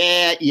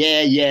 Yeah,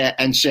 yeah, yeah,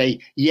 and say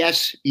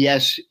yes,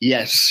 yes,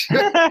 yes."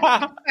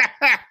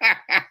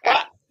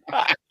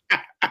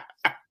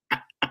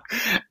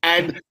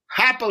 And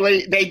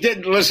happily, they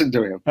didn't listen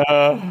to him.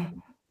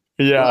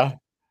 Yeah.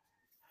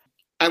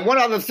 And one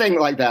other thing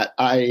like that,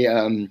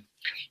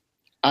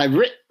 I've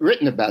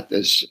written about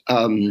this.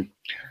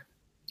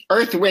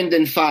 Earth, Wind,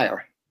 and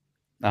Fire.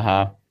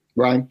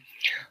 Right?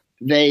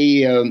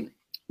 They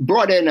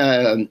brought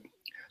in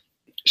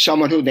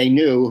someone who they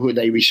knew, who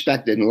they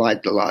respected and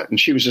liked a lot, and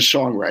she was a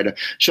songwriter.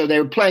 So they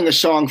were playing a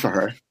song for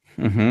her.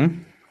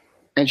 Mm-hmm.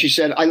 And she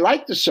said, "I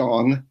like the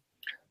song,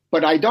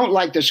 but I don't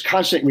like this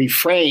constant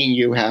refrain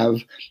you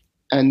have."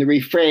 And the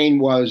refrain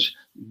was,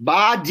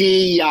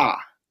 "Ba-dee-ya,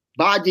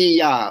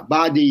 ba-dee-ya,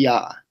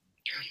 ba-dee-ya."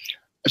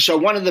 So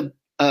one of the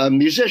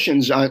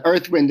musicians on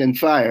Earth, Wind, and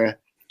Fire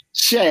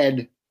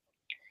said,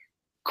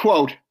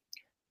 quote,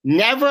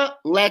 "Never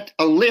let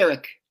a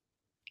lyric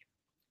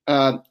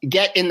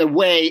get in the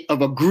way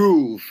of a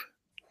groove."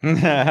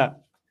 Now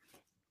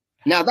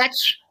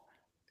that's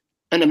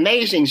an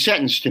amazing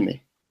sentence to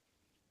me.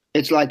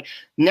 It's like,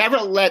 never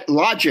let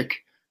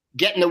logic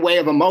get in the way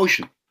of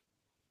emotion.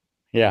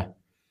 Yeah.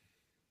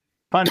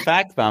 Fun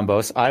fact,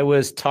 Bambos, I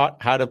was taught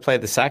how to play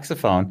the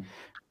saxophone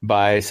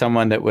by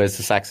someone that was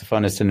a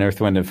saxophonist in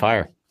Earth, Wind, and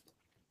Fire.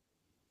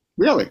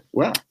 Really?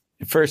 Wow.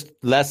 First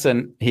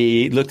lesson,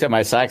 he looked at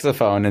my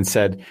saxophone and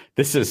said,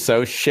 "This is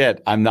so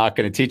shit. I'm not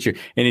going to teach you."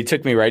 And he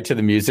took me right to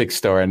the music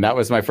store. And that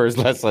was my first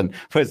lesson,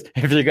 was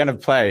if you're going to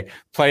play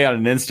on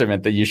an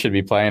instrument that you should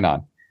be playing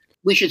on.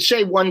 We should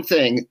say one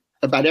thing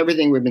about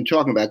everything we've been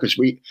talking about, because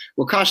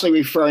we're constantly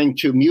referring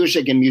to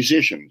music and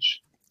musicians.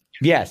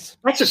 Yes.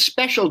 That's a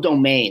special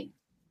domain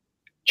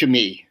to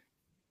me.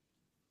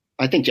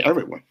 I think to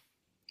everyone.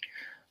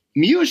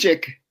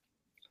 Music,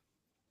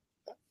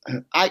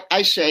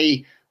 I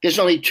say, there's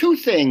only two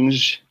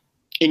things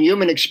in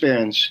human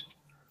experience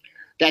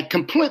that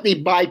completely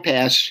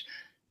bypass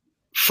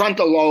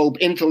frontal lobe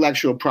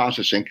intellectual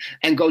processing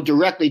and go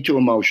directly to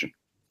emotion.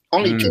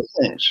 Only two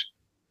things: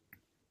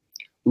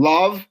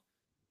 love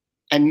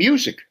and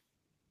music.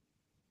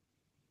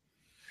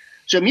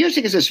 So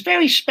music is this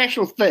very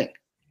special thing.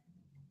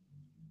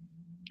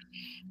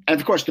 And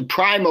of course, the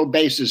primal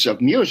basis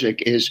of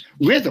music is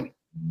rhythm.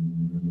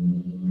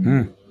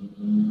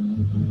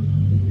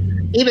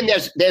 Even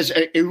there's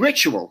a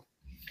ritual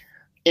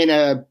in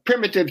a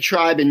primitive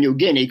tribe in New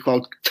Guinea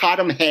called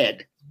Totem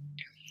Head.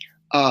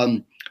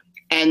 And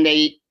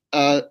they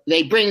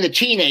bring the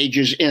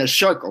teenagers in a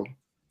circle,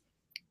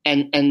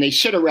 and they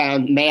sit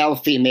around, male,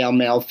 female,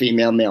 male,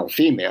 female, male,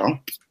 female,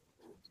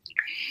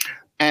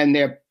 and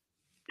they're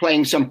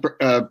playing some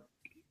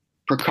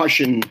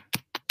percussion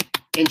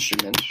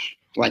instruments,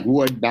 like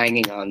wood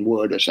banging on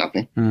wood or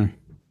something.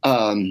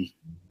 And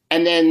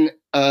then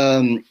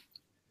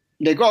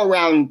they go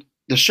around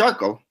the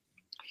circle,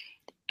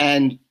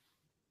 and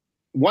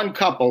one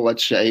couple,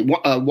 let's say,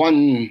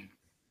 one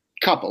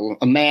couple,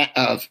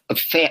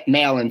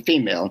 male and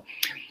female,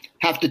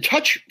 have to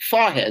touch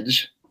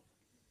foreheads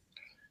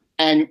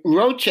and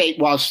rotate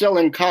while still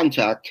in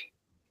contact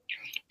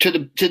to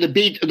the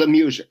beat of the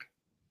music.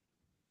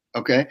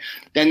 Okay?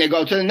 Then they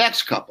go to the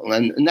next couple,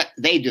 and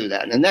they do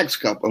that, and the next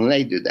couple, and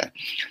they do that.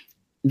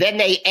 Then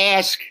they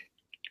ask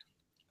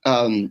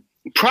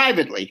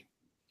privately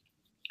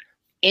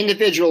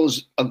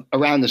individuals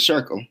around the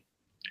circle,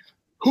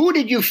 who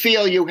did you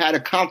feel you had a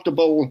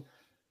comfortable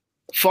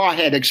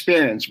forehead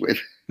experience with?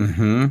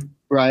 Mm-hmm.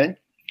 Right?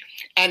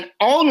 And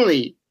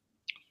only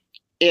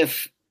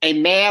if a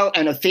male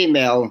and a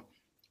female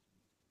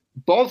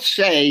both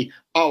say,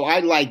 oh, I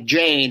like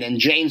Jane, and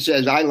Jane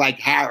says, I like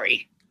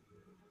Harry,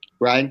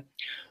 right?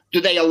 Do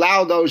they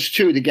allow those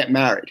two to get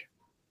married?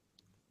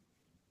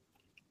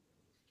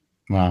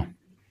 Wow.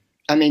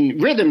 I mean,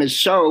 rhythm is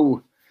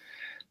so,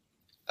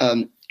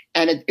 and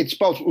it's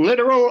both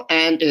literal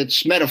and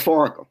it's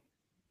metaphorical,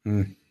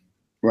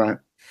 right?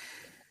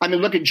 I mean,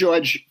 look at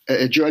George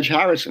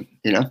Harrison.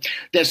 You know,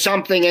 there's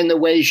something in the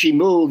way she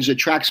moves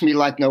attracts me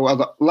like no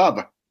other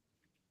lover.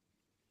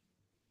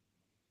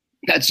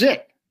 That's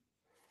it.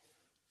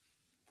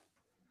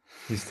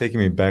 He's taking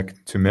me back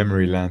to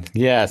memory land.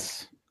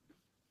 Yes.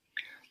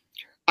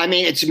 I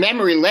mean, it's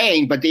memory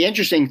lane, but the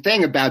interesting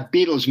thing about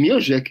Beatles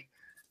music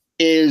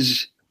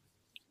is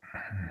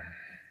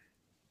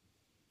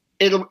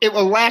it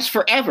will last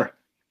forever.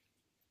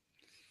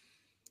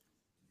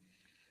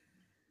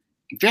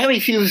 Very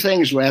few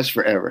things last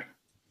forever.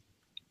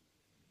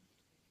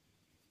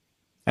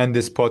 And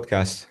this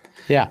podcast.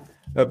 Yeah.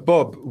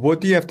 Bob, what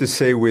do you have to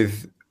say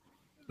with,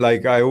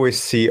 like, I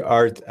always see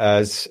art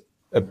as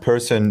a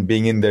person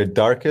being in their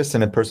darkest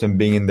and a person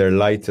being in their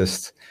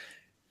lightest.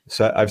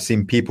 So I've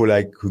seen people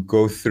like who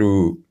go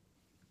through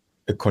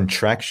a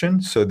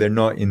contraction, so they're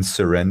not in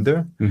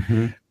surrender,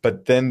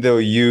 but then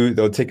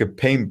they'll take a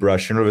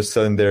paintbrush and all of a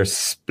sudden they're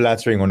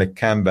splattering on a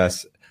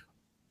canvas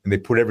and they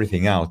put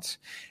everything out.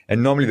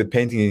 And normally the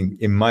painting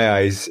in my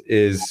eyes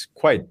is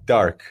quite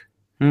dark.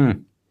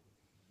 And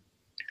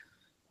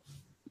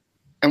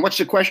what's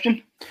the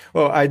question?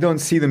 Well, I don't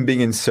see them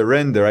being in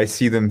surrender. I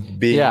see them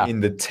being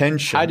in the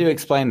tension. How do you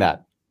explain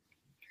that?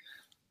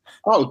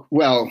 Oh,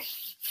 well,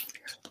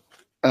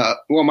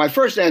 my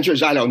first answer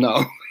is I don't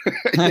know.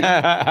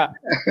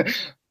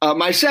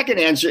 My second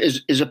answer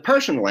is a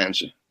personal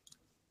answer.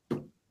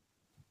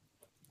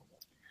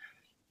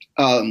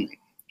 And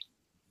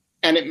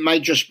it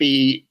might just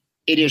be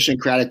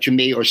idiosyncratic to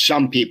me or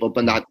some people,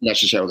 but not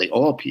necessarily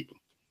all people.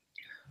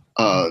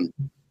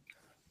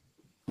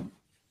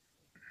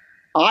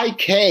 I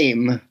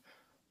came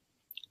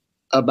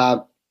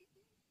about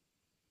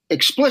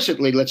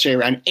explicitly, let's say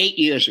around 8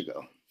 years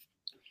ago,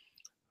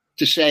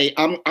 to say,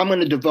 I'm going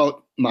to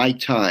devote my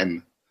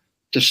time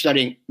to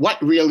studying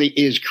what really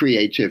is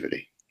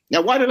creativity.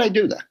 Now, why did I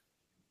do that?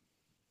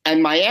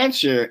 And my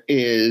answer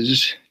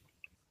is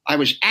I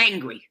was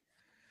angry.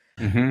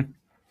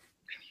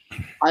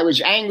 I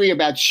was angry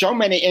about so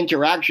many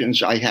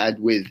interactions I had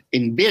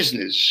in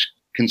business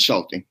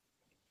consulting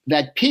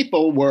that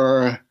people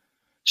were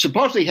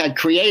supposedly had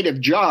creative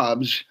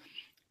jobs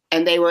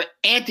and they were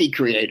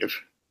anti-creative.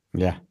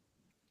 Yeah.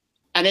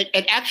 And it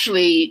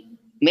actually,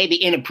 maybe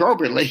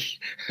inappropriately,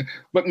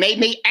 but made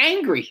me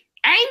angry.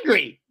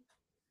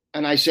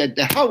 And I said,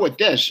 the hell with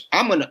this.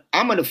 I'm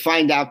gonna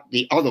find out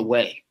the other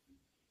way.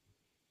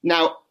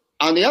 Now,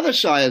 on the other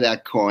side of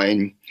that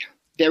coin,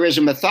 there is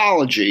a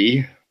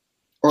mythology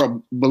or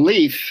a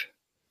belief,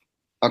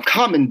 a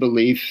common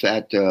belief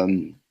that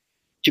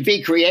to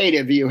be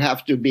creative, you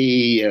have to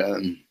be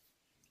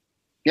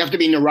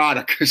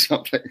neurotic or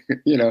something,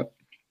 you know.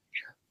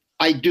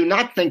 I do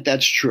not think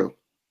that's true.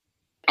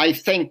 I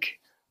think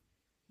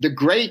the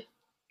great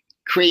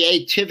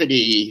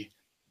creativity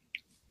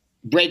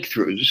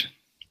breakthroughs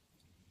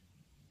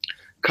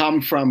come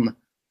from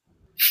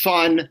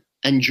fun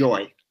and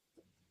joy.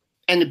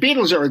 And the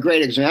Beatles are a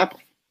great example.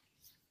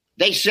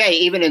 They say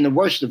even in the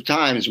worst of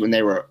times when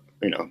they were,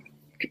 you know,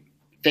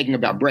 thinking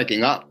about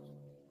breaking up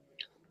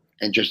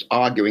and just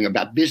arguing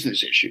about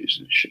business issues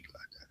and shit like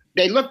that,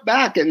 they look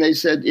back and they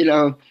said, you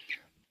know,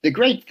 the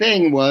great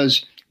thing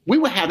was we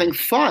were having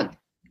fun.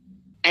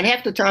 And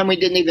half the time we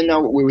didn't even know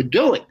what we were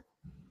doing.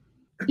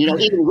 You know,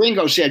 even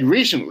Ringo said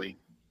recently,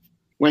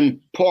 when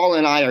Paul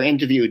and I are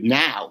interviewed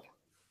now,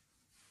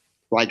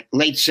 like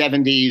late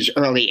 70s,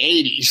 early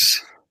 80s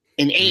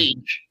in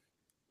age,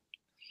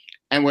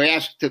 and we're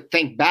asked to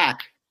think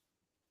back,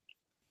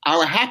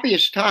 our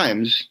happiest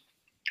times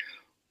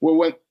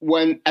Well,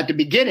 when at the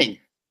beginning,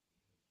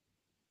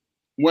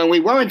 when we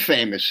weren't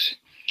famous,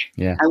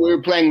 Yeah. and we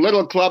were playing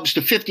little clubs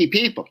to 50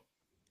 people,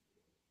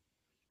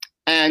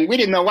 and we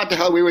didn't know what the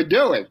hell we were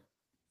doing,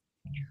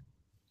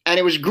 and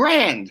it was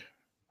grand,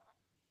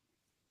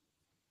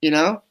 you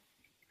know?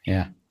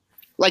 Yeah.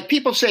 Like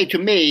people say to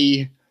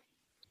me,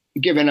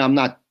 given I'm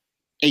not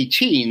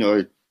 18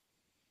 or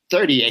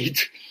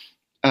 38,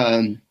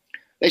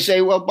 they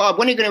say, "Well, Bob,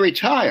 when are you going to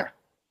retire?"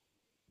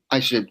 I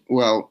said,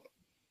 "Well,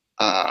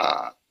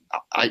 I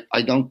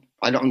don't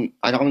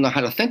know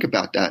how to think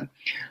about that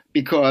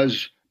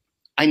because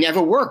I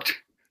never worked."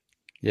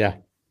 Yeah.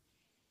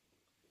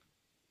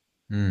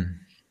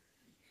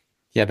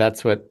 Yeah,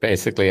 that's what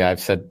basically I've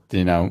said,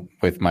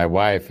 with my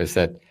wife is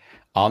that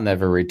I'll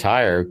never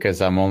retire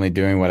because I'm only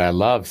doing what I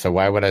love. So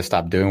why would I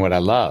stop doing what I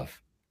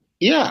love?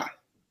 Yeah.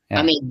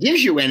 I mean, it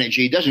gives you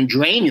energy. It doesn't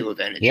drain you of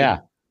energy. Yeah.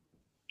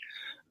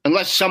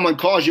 Unless someone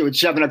calls you at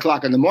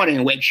 7:00 in the morning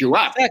and wakes you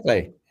up.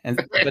 Exactly.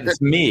 But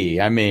it's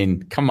me. I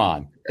mean, come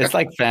on. It's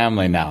like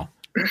family now.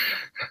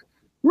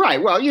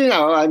 Right. Well,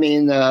 I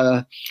mean,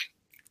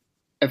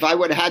 if I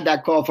would have had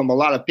that call from a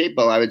lot of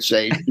people, I would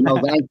say, no,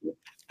 thank you.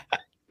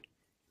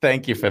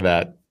 Thank you for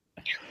that.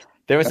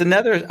 There was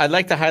I'd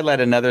like to highlight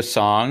another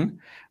song,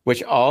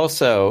 which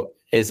also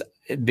is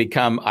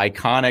become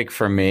iconic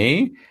for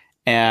me.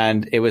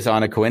 And it was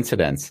on a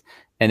coincidence.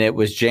 And it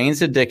was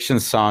Jane's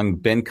Addiction's song,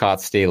 Been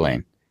Caught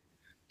Stealing.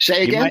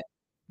 Say again?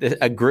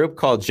 A group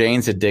called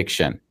Jane's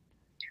Addiction.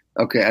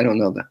 Okay, I don't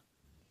know that.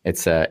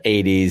 It's a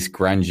 80s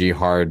grungy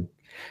hard.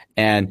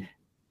 And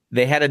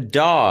they had a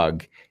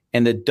dog,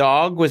 and the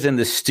dog was in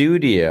the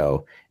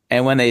studio.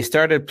 And when they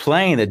started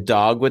playing, the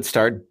dog would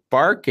start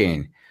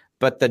barking,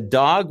 but the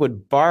dog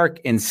would bark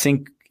in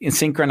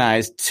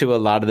synchronized to a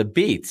lot of the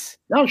beats.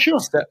 Oh, sure.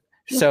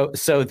 So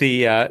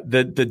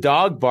the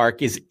dog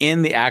bark is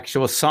in the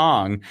actual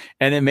song,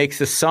 and it makes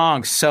the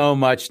song so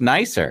much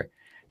nicer.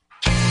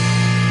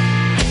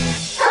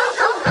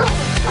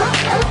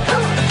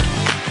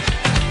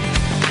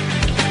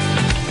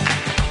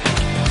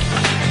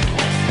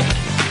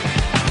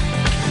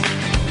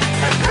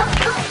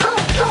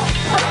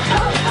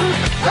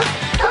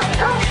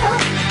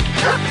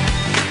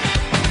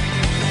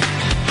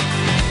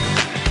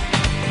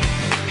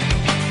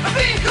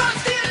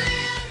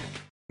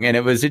 And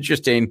it was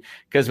interesting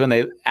because when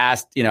they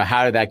asked,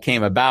 how did that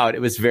came about,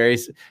 it was very,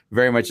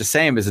 very much the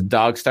same as the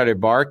dog started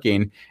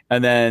barking.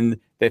 And then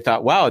they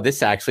thought, wow,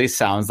 this actually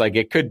sounds like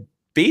it could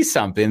be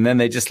something. And then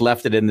they just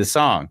left it in the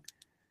song.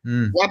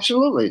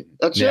 Absolutely.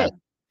 That's it.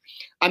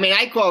 I mean,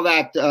 I call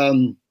that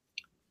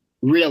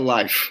real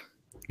life.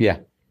 Yeah.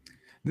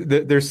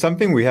 There's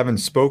something we haven't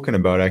spoken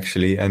about,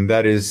 actually. And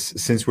that is,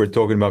 since we're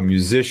talking about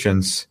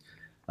musicians,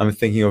 I'm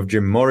thinking of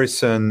Jim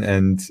Morrison.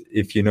 And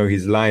if you know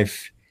his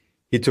life,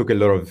 he took a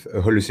lot of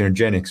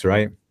hallucinogenics,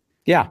 right?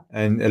 Yeah.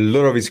 And a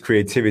lot of his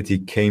creativity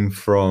came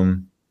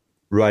from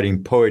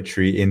writing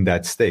poetry in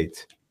that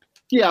state.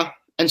 Yeah.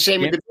 And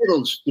same with the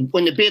Beatles.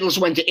 When the Beatles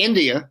went to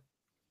India,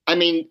 I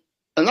mean,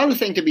 another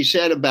thing to be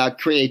said about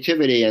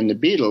creativity and the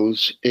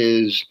Beatles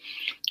is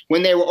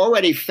when they were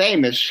already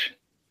famous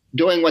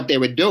doing what they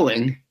were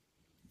doing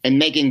and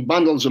making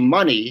bundles of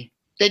money,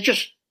 they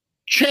just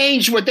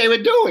changed what they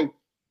were doing.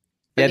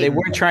 Yeah, they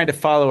weren't trying to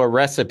follow a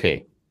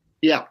recipe.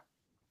 Yeah.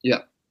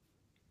 Yeah.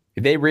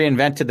 They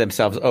reinvented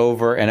themselves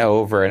over and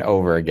over and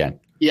over again.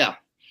 Yeah.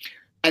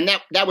 And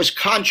that was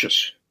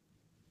conscious.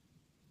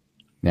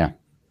 Yeah.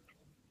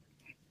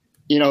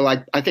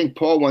 Like I think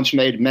Paul once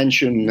made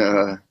mention,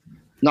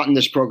 not in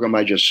this program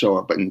I just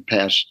saw, but in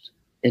past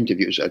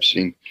interviews I've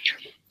seen.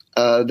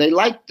 They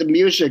liked the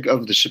music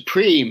of the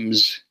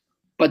Supremes,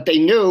 but they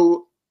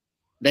knew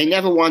they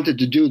never wanted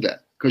to do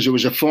that because it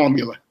was a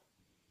formula.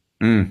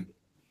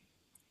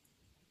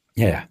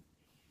 Yeah.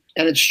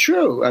 And it's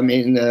true. I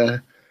mean,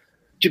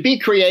 to be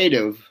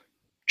creative,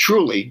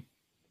 truly,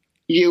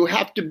 you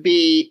have to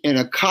be in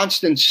a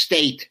constant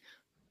state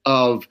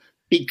of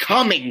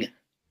becoming.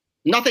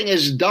 Nothing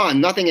is done.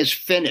 Nothing is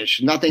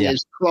finished. Nothing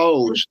is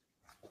closed.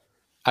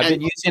 I've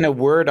been using a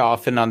word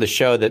often on the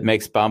show that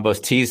makes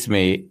Bombos tease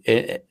me.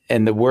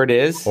 And the word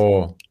is?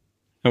 Oh.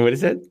 What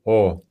is it?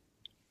 Oh.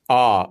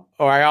 Awe.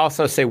 Or I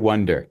also say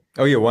wonder.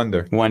 Oh, yeah,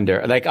 wonder.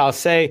 Wonder. Like I'll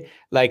say,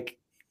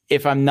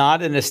 if I'm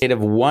not in a state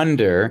of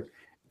wonder,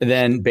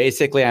 then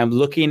basically I'm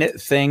looking at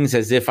things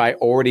as if I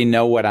already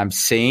know what I'm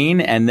seeing,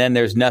 and then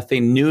there's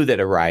nothing new that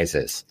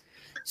arises.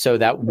 So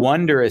that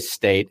wondrous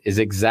state is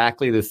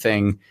exactly the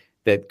thing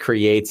that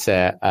creates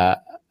a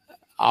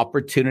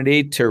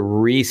opportunity to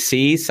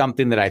re-see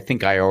something that I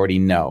think I already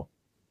know.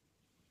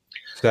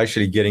 So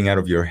actually getting out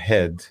of your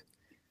head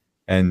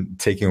and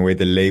taking away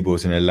the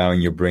labels and allowing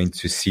your brain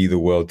to see the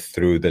world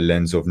through the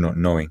lens of not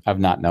knowing. Of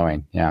not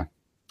knowing, yeah.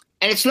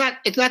 And it's not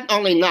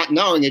only not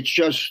knowing, it's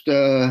just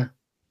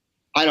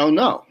I don't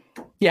know.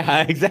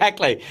 Yeah,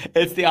 exactly.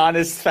 It's the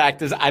honest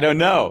fact is I don't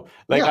know.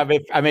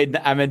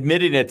 I'm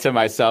admitting it to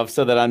myself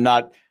so that I'm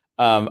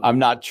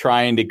not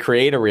trying to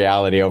create a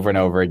reality over and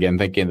over again,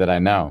 thinking that I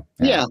know.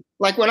 Yeah.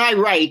 Like when I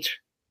write,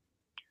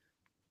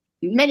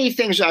 many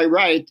things I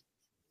write,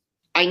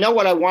 I know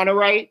what I want to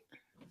write.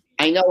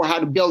 I know how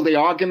to build the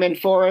argument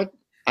for it.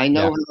 I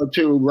know how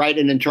to write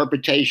an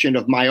interpretation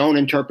of my own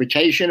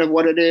interpretation of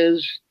what it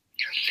is.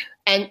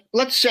 And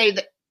let's say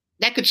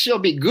that could still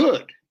be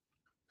good.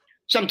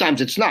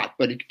 Sometimes it's not,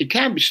 but it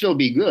can still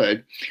be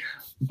good.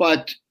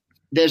 But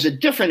there's a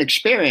different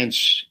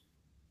experience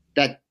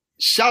that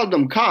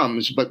seldom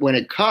comes, but when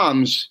it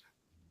comes,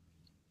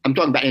 I'm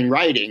talking about in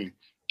writing,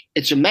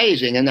 it's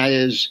amazing. And that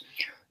is,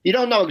 you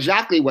don't know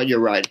exactly what you're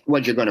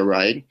going to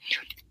write.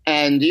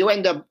 And you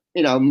end up,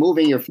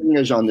 moving your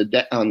fingers on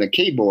the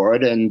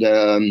keyboard,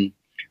 and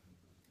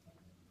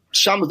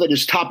some of it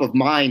is top of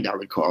mind, I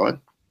would call it.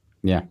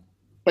 Yeah.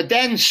 But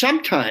then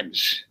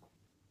sometimes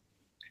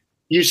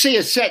you see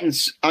a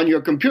sentence on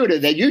your computer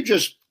that you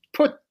just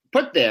put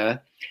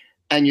there,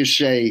 and you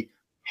say,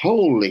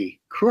 "Holy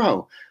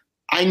crow!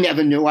 I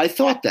never knew I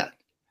thought that."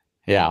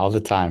 Yeah, all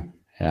the time.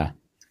 Yeah.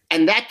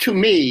 And that, to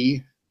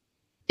me,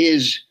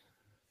 is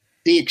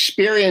the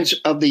experience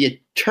of the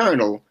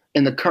eternal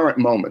in the current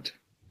moment.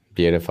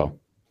 Beautiful.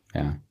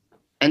 Yeah.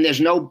 And there's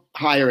no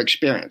higher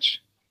experience.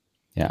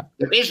 Yeah.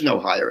 There is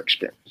no higher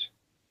experience.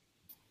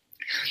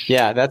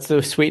 Yeah, that's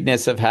the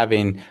sweetness of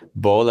having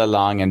Bola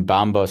Long and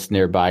Bambos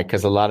nearby,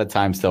 because a lot of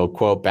times they'll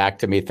quote back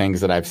to me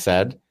things that I've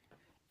said,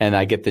 and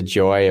I get the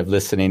joy of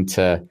listening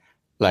to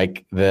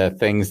like the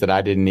things that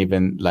I didn't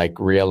even like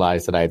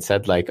realize that I had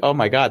said, like, oh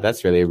my God,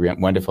 that's really a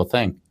wonderful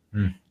thing.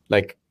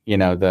 Like,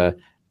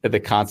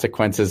 the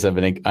consequences of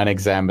an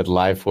unexamined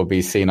life will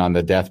be seen on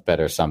the deathbed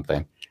or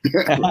something.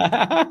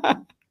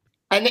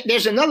 And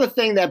there's another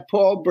thing that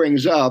Paul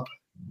brings up,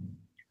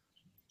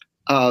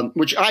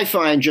 which I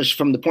find, just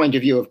from the point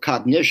of view of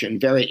cognition,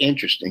 very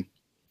interesting.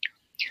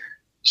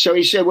 So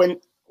he said when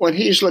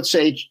he's, let's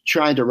say,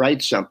 trying to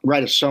write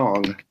a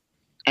song,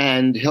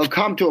 and he'll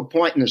come to a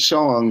point in the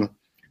song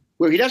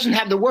where he doesn't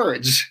have the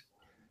words,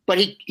 but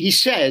he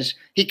says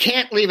he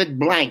can't leave it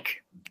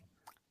blank.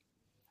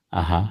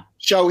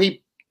 So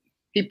he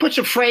puts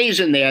a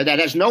phrase in there that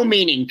has no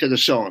meaning to the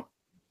song.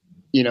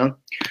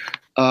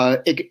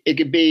 It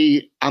could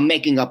be, I'm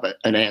making up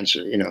an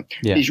answer.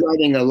 He's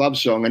writing a love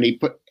song, and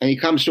he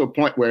comes to a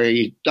point where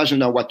he doesn't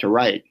know what to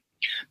write,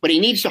 but he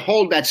needs to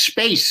hold that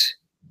space.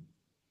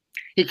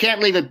 He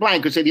can't leave it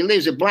blank, because if he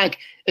leaves it blank,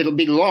 it'll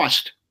be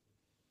lost.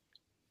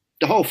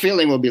 The whole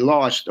feeling will be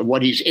lost of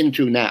what he's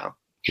into now.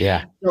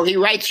 Yeah. So he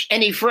writes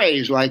any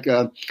phrase like,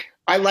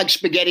 I like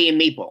spaghetti and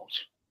meatballs.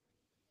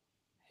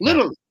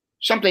 Literally,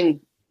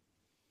 something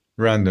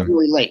random.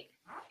 Really late.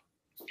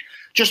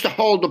 Just to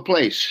hold the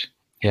place.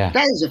 Yeah.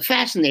 That is a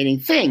fascinating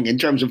thing in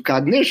terms of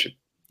cognition.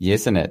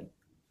 Isn't it?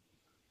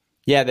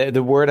 Yeah,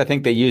 the word I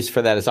think they use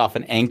for that is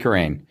often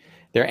anchoring.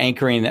 They're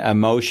anchoring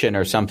emotion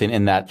or something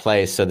in that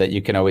place so that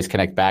you can always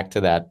connect back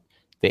to that,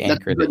 the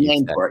anchor. That's a good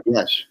name for it.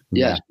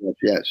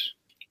 Yes.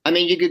 I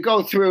mean, you could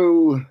go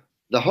through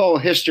the whole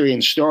history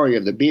and story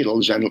of the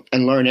Beatles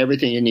and learn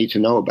everything you need to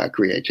know about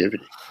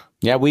creativity.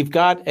 Yeah, we've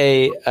got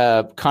a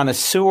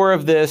connoisseur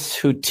of this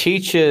who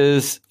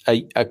teaches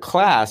a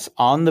class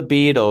on the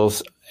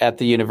Beatles at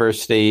the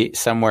university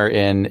somewhere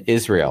in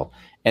Israel.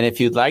 And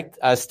if you'd like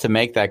us to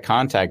make that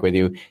contact with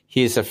you,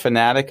 he's a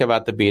fanatic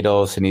about the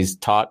Beatles, and he's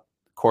taught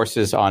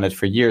courses on it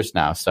for years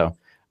now. So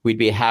we'd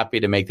be happy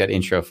to make that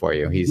intro for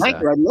you.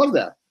 I'd love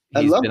that.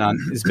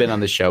 He's been on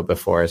the show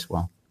before as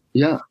well.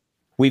 Yeah.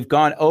 We've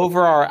gone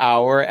over our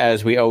hour,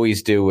 as we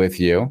always do with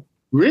you.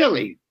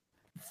 Really?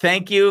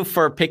 Thank you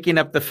for picking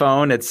up the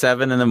phone at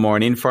 7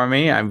 a.m. for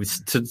me. I'm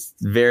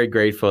very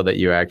grateful that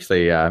you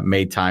actually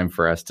made time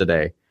for us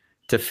today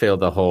to fill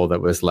the hole that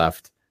was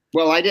left.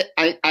 Well,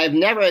 I've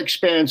never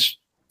experienced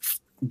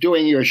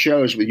doing your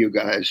shows with you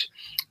guys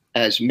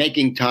as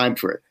making time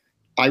for it.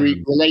 I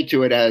relate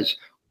to it as,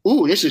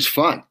 ooh, this is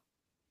fun.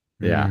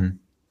 Yeah. Mm-hmm.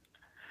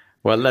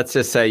 Well, let's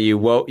just say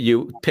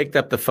you picked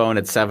up the phone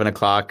at 7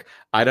 o'clock.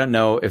 I don't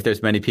know if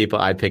there's many people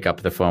I'd pick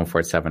up the phone for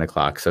at 7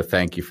 o'clock. So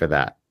thank you for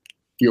that.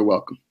 You're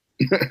welcome.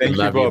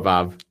 Love you,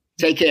 Bob.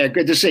 Take care.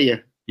 Good to see you.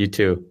 You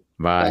too.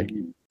 Bye.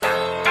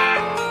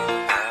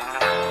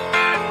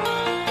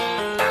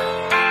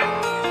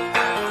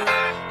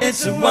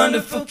 It's a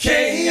wonderful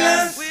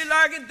chaos. We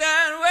like it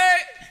that way.